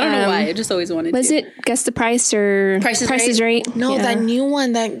audience. Or, I don't know why. I just always wanted Was to. it Guess the Price or Price is Right? No, Yeah. that new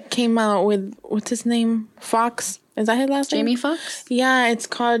one that came out with, what's his name? Fox. Is that his last name? Jamie Foxx? Yeah, it's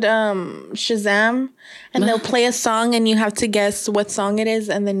called Shazam. And they'll play a song and you have to guess what song it is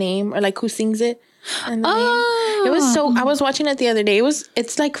and the name or like who sings it. And the name. It was so, I was watching it the other day.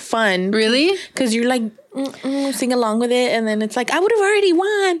 It's like fun. Really? Because you're like, sing along with it. And then it's like, I would have already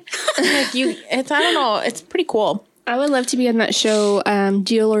won. Like I don't know. It's pretty cool. I would love to be on that show,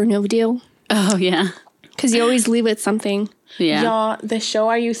 Deal or No Deal. Oh, yeah. Because you always leave with something. Yeah. Y'all, the show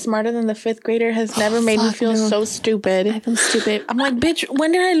Are You Smarter Than the Fifth Grader has never made me feel so stupid. I feel stupid. I'm like, bitch,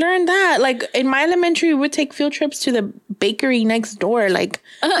 when did I learn that? Like, in my elementary, we would take field trips to the bakery next door. Like,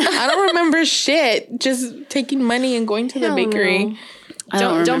 I don't remember shit. Just taking money and going to the Hell bakery. no. I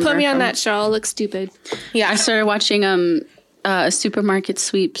Don't put me on remember. that show. I'll look stupid. Yeah. I started watching Supermarket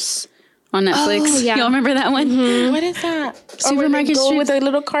Sweeps on Netflix. Oh, yeah. Y'all remember that one? What is that? Supermarket go Sweeps. with a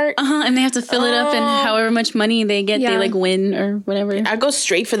little cart. And they have to fill it up, and however much money they get, Yeah. they like win or whatever. I go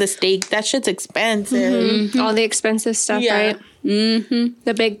straight for the steak. That shit's expensive. All the expensive stuff, Yeah. right? Mm-hmm.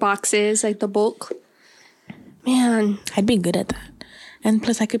 The big boxes, like the bulk. Man. I'd be good at that. And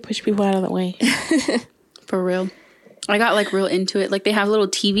plus, I could push people out of the way. For real. I got like real into it. Like they have little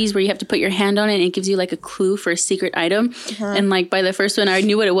TVs where you have to put your hand on it and it gives you like a clue for a secret item. And like by the first one, I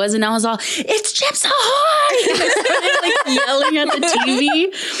knew what it was and I was all, it's Chips Ahoy! And I started like yelling at the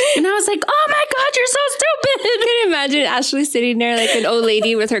TV. And I was like, oh my God, you're so stupid. I can imagine Ashley sitting there like an old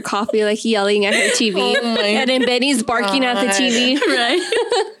lady with her coffee, like yelling at her TV. And then Benny's barking at the TV. Right?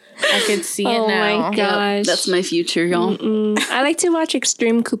 I could see it Oh now. my gosh. That's my future, y'all. I like to watch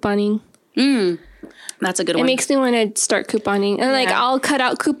extreme couponing. That's a good It one. makes me want to start couponing. And like I'll cut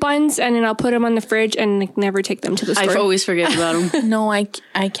out coupons and then I'll put them on the fridge and like never take them to the I store. always forget about them. No, I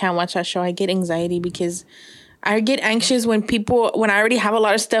can't watch that show. I get anxiety because I get anxious when I already have a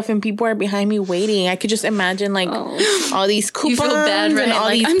lot of stuff and people are behind me waiting. I could just imagine like all these coupons feel bad, right? and all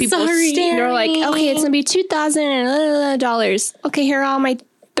Like, these I'm people sorry. staring. They're like, okay, it's gonna be $2,000. Okay, here are all my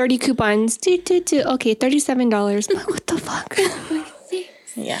 30 coupons. Okay, $37. Like, what the fuck?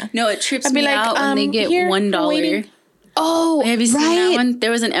 Yeah. No, it trips I'd be me like, out when they get here, $1. waiting. Oh, Have you seen that right. one? There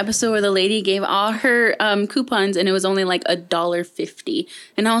was an episode where the lady gave all her coupons and it was only like $1.50.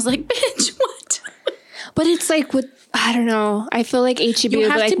 And I was like, bitch, what? But it's like with, I don't know. I feel like HEB would be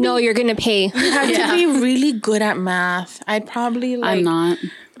have like, to no, be- you're gonna pay. You have to be really good at math. I'd probably like. I'm not.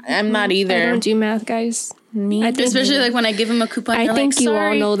 I'm not I either. don't do math, guys. Me. I think, Especially like when I give them a coupon. I they're think like, you all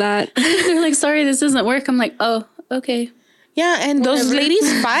sorry. know that. They're like, sorry, this doesn't work. I'm like, oh, okay. Yeah, and those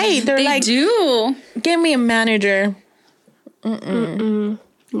ladies fight. They're They like, do. give me a manager.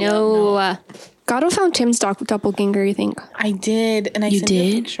 No. Gato found Tim's doppelganger, I think. I did, and I You sent you a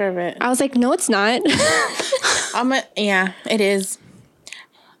did? picture of it. I was like, no, it's not. Yeah, it is.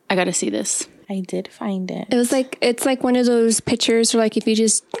 I gotta see this. I did find it. It was like, it's like one of those pictures where like if you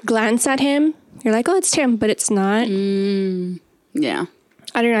just glance at him, you're like, oh, it's Tim, but it's not. Yeah.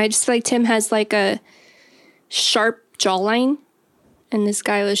 I don't know. I just feel like Tim has like a sharp jawline, and this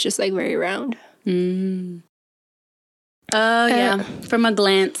guy was just like very round. Oh, yeah. From a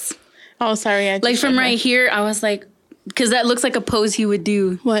glance. Oh, sorry. I just Like from right here, I was like, because that looks like a pose he would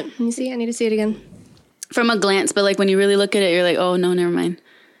do What? Let me see. I need to see it again. from a glance. But like when you really look at it, you're like, oh, no, never mind.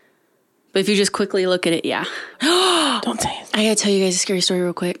 But if you just quickly look at it, yeah. Don't say it. I gotta tell you guys a scary story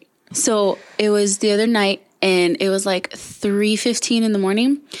real quick. So it was the other night and it was like 3:15 in the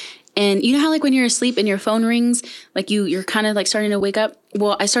morning. And you know how like when you're asleep and your phone rings, like you're kind of like starting to wake up?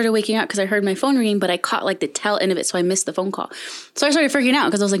 Well, I started waking up because I heard my phone ringing, but I caught like the tail end of it, so I missed the phone call. So I started freaking out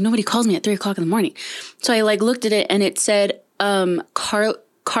because I was like, nobody calls me at 3 o'clock in the morning. So I like looked at it and it said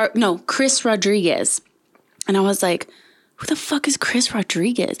Chris Rodriguez. And I was like, who the fuck is Chris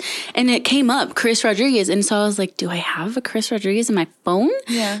Rodriguez? And it came up, Chris Rodriguez. And so I was like, do I have a Chris Rodriguez in my phone?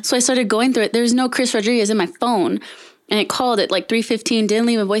 Yeah. So I started going through it. There's no Chris Rodriguez in my phone. And it called at like 3:15, didn't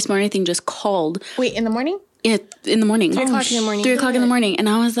leave a voicemail or anything, just called. Wait, in the morning? in the morning. 3 o'clock in the morning. 3 o'clock in the morning. And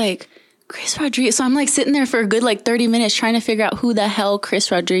I was like, Chris Rodriguez. So I'm like sitting there for a good like 30 minutes trying to figure out who the hell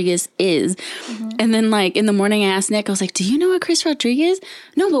Chris Rodriguez is. Mm-hmm. And then like in the morning I asked Nick, I was like, do you know what Chris Rodriguez?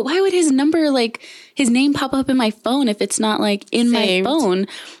 No, but why would his number, like his name pop up in my phone if it's not like in my phone? And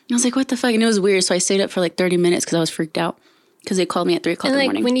I was like, what the fuck? And it was weird. So I stayed up for like 30 minutes because I was freaked out because they called me at 3 o'clock in the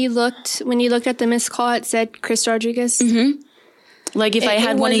morning. When you looked at the missed call, it said Chris Rodriguez. Mm-hmm. Like if I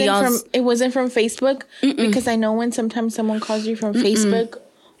had one of y'all's. It wasn't from Facebook. Because I know when sometimes someone calls you from Facebook.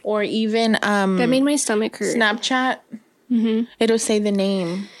 Or even that made my stomach hurt. Snapchat. Mm-hmm. It'll say the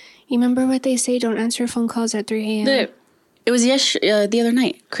name. You remember what they say? Don't answer phone calls at 3 a.m. It was the other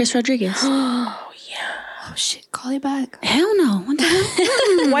night. Chris Rodriguez. Oh yeah. Oh shit! Call you back. Hell no. What the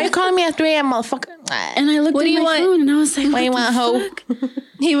hell? Why you calling me at 3 a.m., motherfucker? And I looked at my phone and I was like, "What you want, hoe?"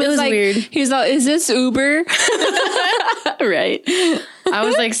 He was like, weird. He was like, "Is this Uber?" Right. I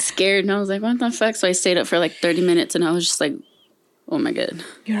was like scared and I was like, "What the fuck?" So I stayed up for like 30 minutes and I was just like, oh my god.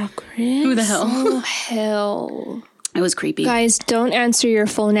 You're a Chris? Who the hell? Oh, hell. It was creepy. Guys, don't answer your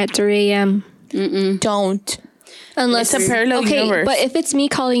phone at 3 a.m. Don't. Unless it's a parallel universe. But if it's me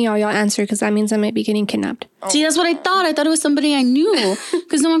calling y'all answer because that means I might be getting kidnapped. See, that's what I thought. I thought it was somebody I knew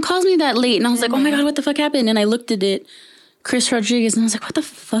because no one calls me that late. And I was like, oh my god, what the fuck happened? And I looked at it, Chris Rodriguez, and I was like, what the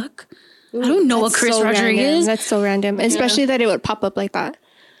fuck? I don't know a Chris Rodriguez. Random. That's so random. Especially that it would pop up like that.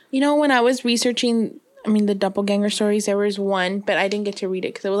 You know, when I was researching... the doppelganger stories, there was one, but I didn't get to read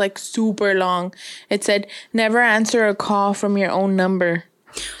it because it was like super long. It said, never answer a call from your own number.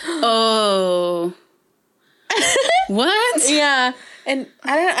 Oh. What? Yeah. And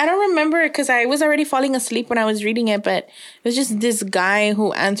I don't remember because I was already falling asleep when I was reading it, but it was just this guy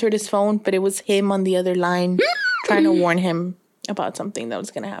who answered his phone, but it was him on the other line trying to warn him about something that was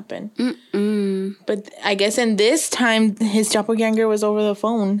going to happen. But I guess in this time, his doppelganger was over the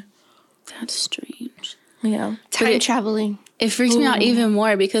phone. That's strange. Yeah. Time traveling. It freaks me out even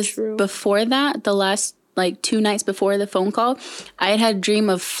more because before that, the last like 2 nights before the phone call, I had a dream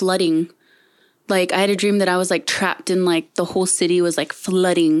of flooding. Like I had a dream that I was like trapped in like the whole city was like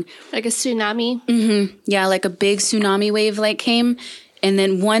flooding. Like a tsunami? Mm-hmm. Yeah, like a big tsunami wave like came. And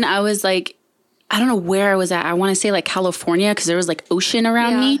then I was like, I don't know where I was at. I want to say like California because there was like ocean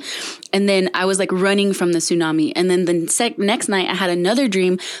around me. And then I was like running from the tsunami. And then the next night I had another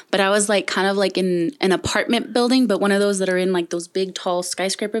dream, but I was like kind of like in an apartment building, but one of those that are in like those big tall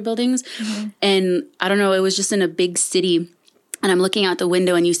skyscraper buildings. Mm-hmm. And I don't know, it was just in a big city. And I'm looking out the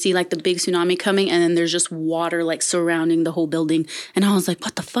window and you see like the big tsunami coming and then there's just water like surrounding the whole building. And I was like,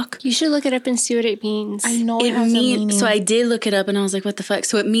 what the fuck? You should look it up and see what it means. I know it has a meaning. So I did look it up and I was like, what the fuck?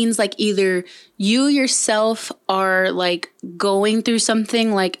 So it means like either you yourself are like going through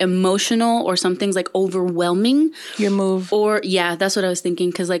something like emotional or something's like overwhelming. Your move. Or yeah, that's what I was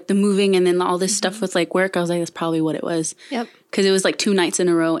thinking. Cause like the moving and then all this stuff with like work, I was like, that's probably what it was. Yep. Because it was like 2 nights in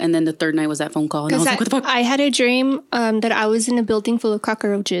a row, and then the third night was that phone call, and I was like, "What the fuck?" I had a dream that I was in a building full of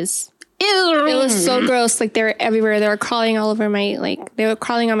cockroaches. Ew. It was so gross. Like they were everywhere. They were crawling all over they were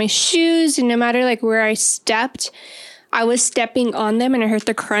crawling on my shoes, and no matter like where I stepped, I was stepping on them, and I heard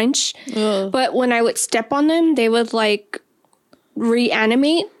the crunch. Ugh. But when I would step on them, they would like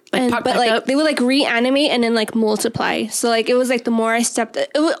reanimate. They would like reanimate and then like multiply. So like it was like the more I stepped, it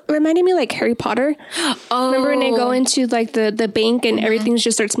reminded me like Harry Potter. Oh, remember when they go into like the bank and everything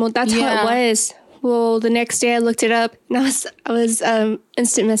just starts That's how it was. Well, the next day I looked it up and I was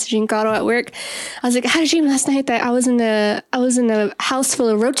instant messaging Gato at work. I was like, I had a dream last night that I was in a house full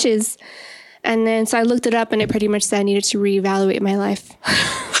of roaches, and then so I looked it up and it pretty much said I needed to reevaluate my life.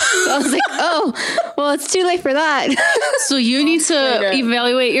 So I was like, oh, well, it's too late for that. So you need to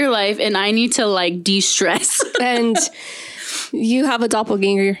evaluate your life and I need to like de-stress. And you have a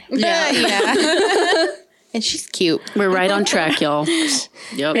doppelganger. Yeah. And she's cute. We're right on track, y'all.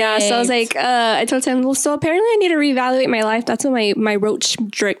 Yep. Yeah, so I was like, I told him, well, so apparently I need to reevaluate my life. That's what my roach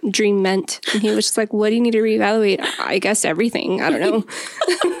dream meant. And he was just like, what do you need to reevaluate? I guess everything. I don't know.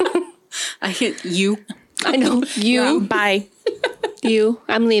 You. I know. You. Yeah, bye. You.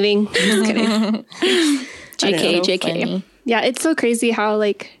 I'm leaving. Just kidding. JK. Funny. Yeah, it's so crazy how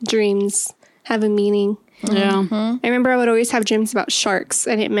like dreams have a meaning. Yeah. I remember I would always have dreams about sharks,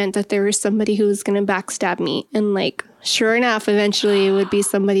 and it meant that there was somebody who was going to backstab me. And like, sure enough, eventually it would be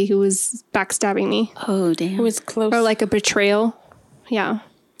somebody who was backstabbing me. Oh, damn. It was close. Or like a betrayal. Yeah.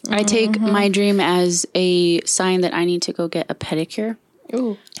 I take my dream as a sign that I need to go get a pedicure.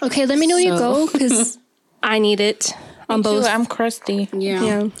 Ooh. Okay, let me know when you go, because I need it on both. I'm crusty.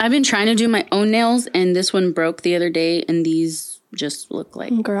 Yeah. I've been trying to do my own nails, and this one broke the other day, and these just look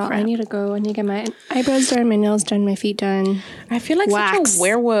like Girl, crap. I need to go. I need to get my eyebrows done, my nails done, my feet done. I feel like Wax. such a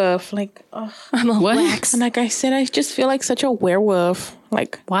werewolf. Like, ugh. I'm a What? wax. And like I said, I just feel like such a werewolf.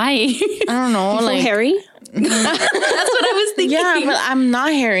 Like, Why? I don't know. Like Like, Harry? That's what I was thinking. yeah, but I'm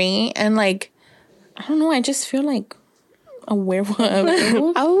not hairy. And like, I don't know. I just feel like a werewolf.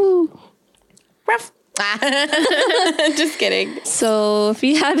 Oh. Ruff. Just kidding. So if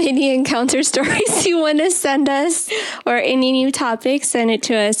you have any encounter stories you want to send us or any new topics, send it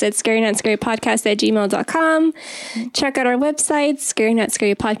to us at scarynotScaryPodcast@gmail.com. Check out our website,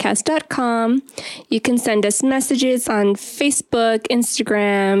 scarynotScaryPodcast.com. You can send us messages on Facebook,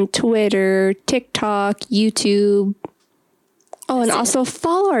 Instagram, Twitter, TikTok, YouTube. Oh, and also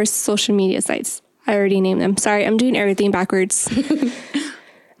follow our social media sites. I already named them. Sorry, I'm doing everything backwards.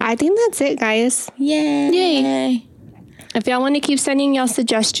 I think that's it, guys. Yay. If y'all want to keep sending y'all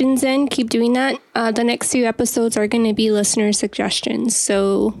suggestions in, keep doing that. The next few episodes are going to be listener suggestions.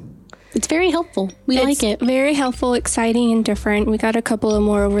 So It's very helpful. We like it. very helpful, exciting, and different. We got a couple of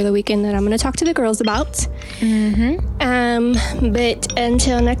more over the weekend that I'm going to talk to the girls about. But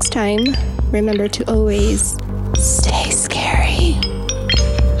until next time, remember to always stay scared.